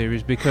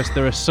miniseries, because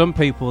there are some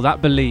people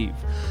that believe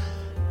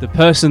the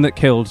person that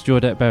killed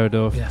Georgette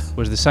Berdov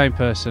was the same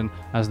person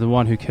as the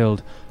one who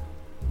killed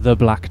the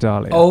Black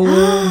Dahlia. Oh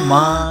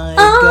my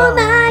Oh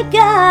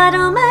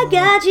my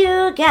god,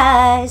 you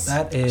guys.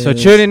 That is... So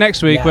tune in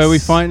next week where we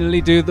finally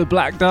do the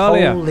Black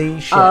Dahlia. Holy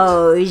shit.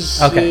 Oh,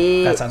 shit.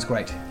 Okay, that sounds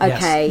great.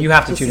 Okay, Yes. You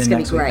have to this tune is in gonna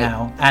next be week great.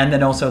 now. And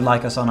then also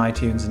like us on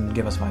iTunes and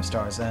give us 5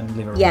 stars and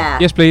leave a review. Yeah.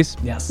 Yes, please.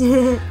 Yes.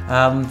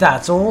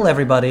 That's all,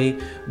 everybody.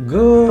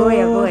 Good.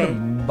 Boy, oh boy.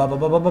 Bye.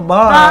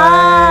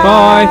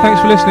 Bye. Thanks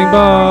for listening.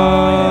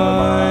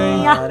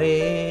 Bye.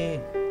 Everybody.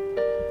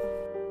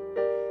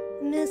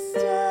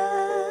 Mystery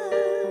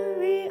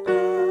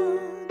on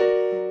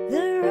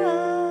the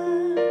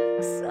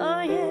rocks,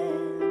 oh yeah.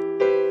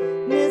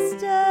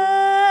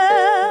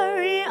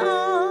 Mystery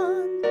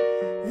on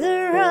the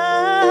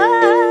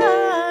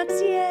rocks,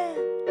 yeah.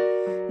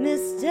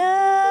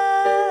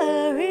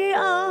 Mystery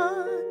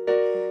on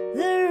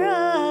the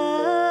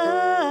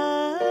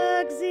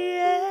rocks,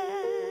 yeah.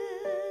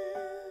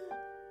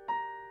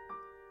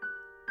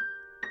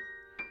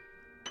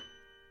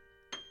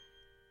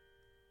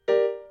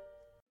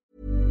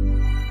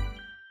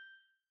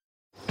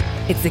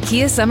 It's the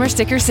Kia Summer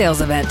Sticker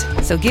Sales Event,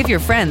 so give your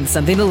friends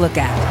something to look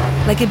at,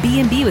 like a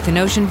B&B with an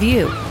ocean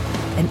view,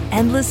 an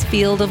endless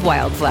field of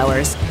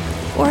wildflowers,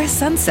 or a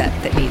sunset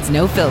that needs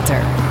no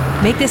filter.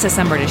 Make this a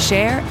summer to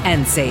share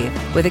and save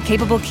with a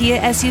capable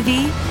Kia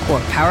SUV or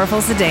powerful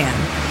sedan.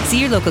 See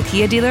your local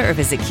Kia dealer or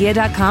visit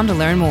kia.com to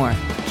learn more.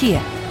 Kia,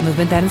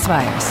 movement that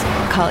inspires.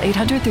 Call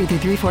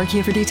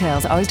 800-3334-KIA for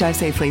details. Always drive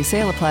safely.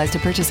 Sale applies to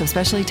purchase of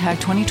specially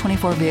tagged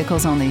 2024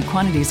 vehicles only.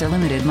 Quantities are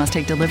limited. Must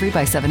take delivery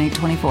by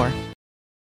 7/8/24.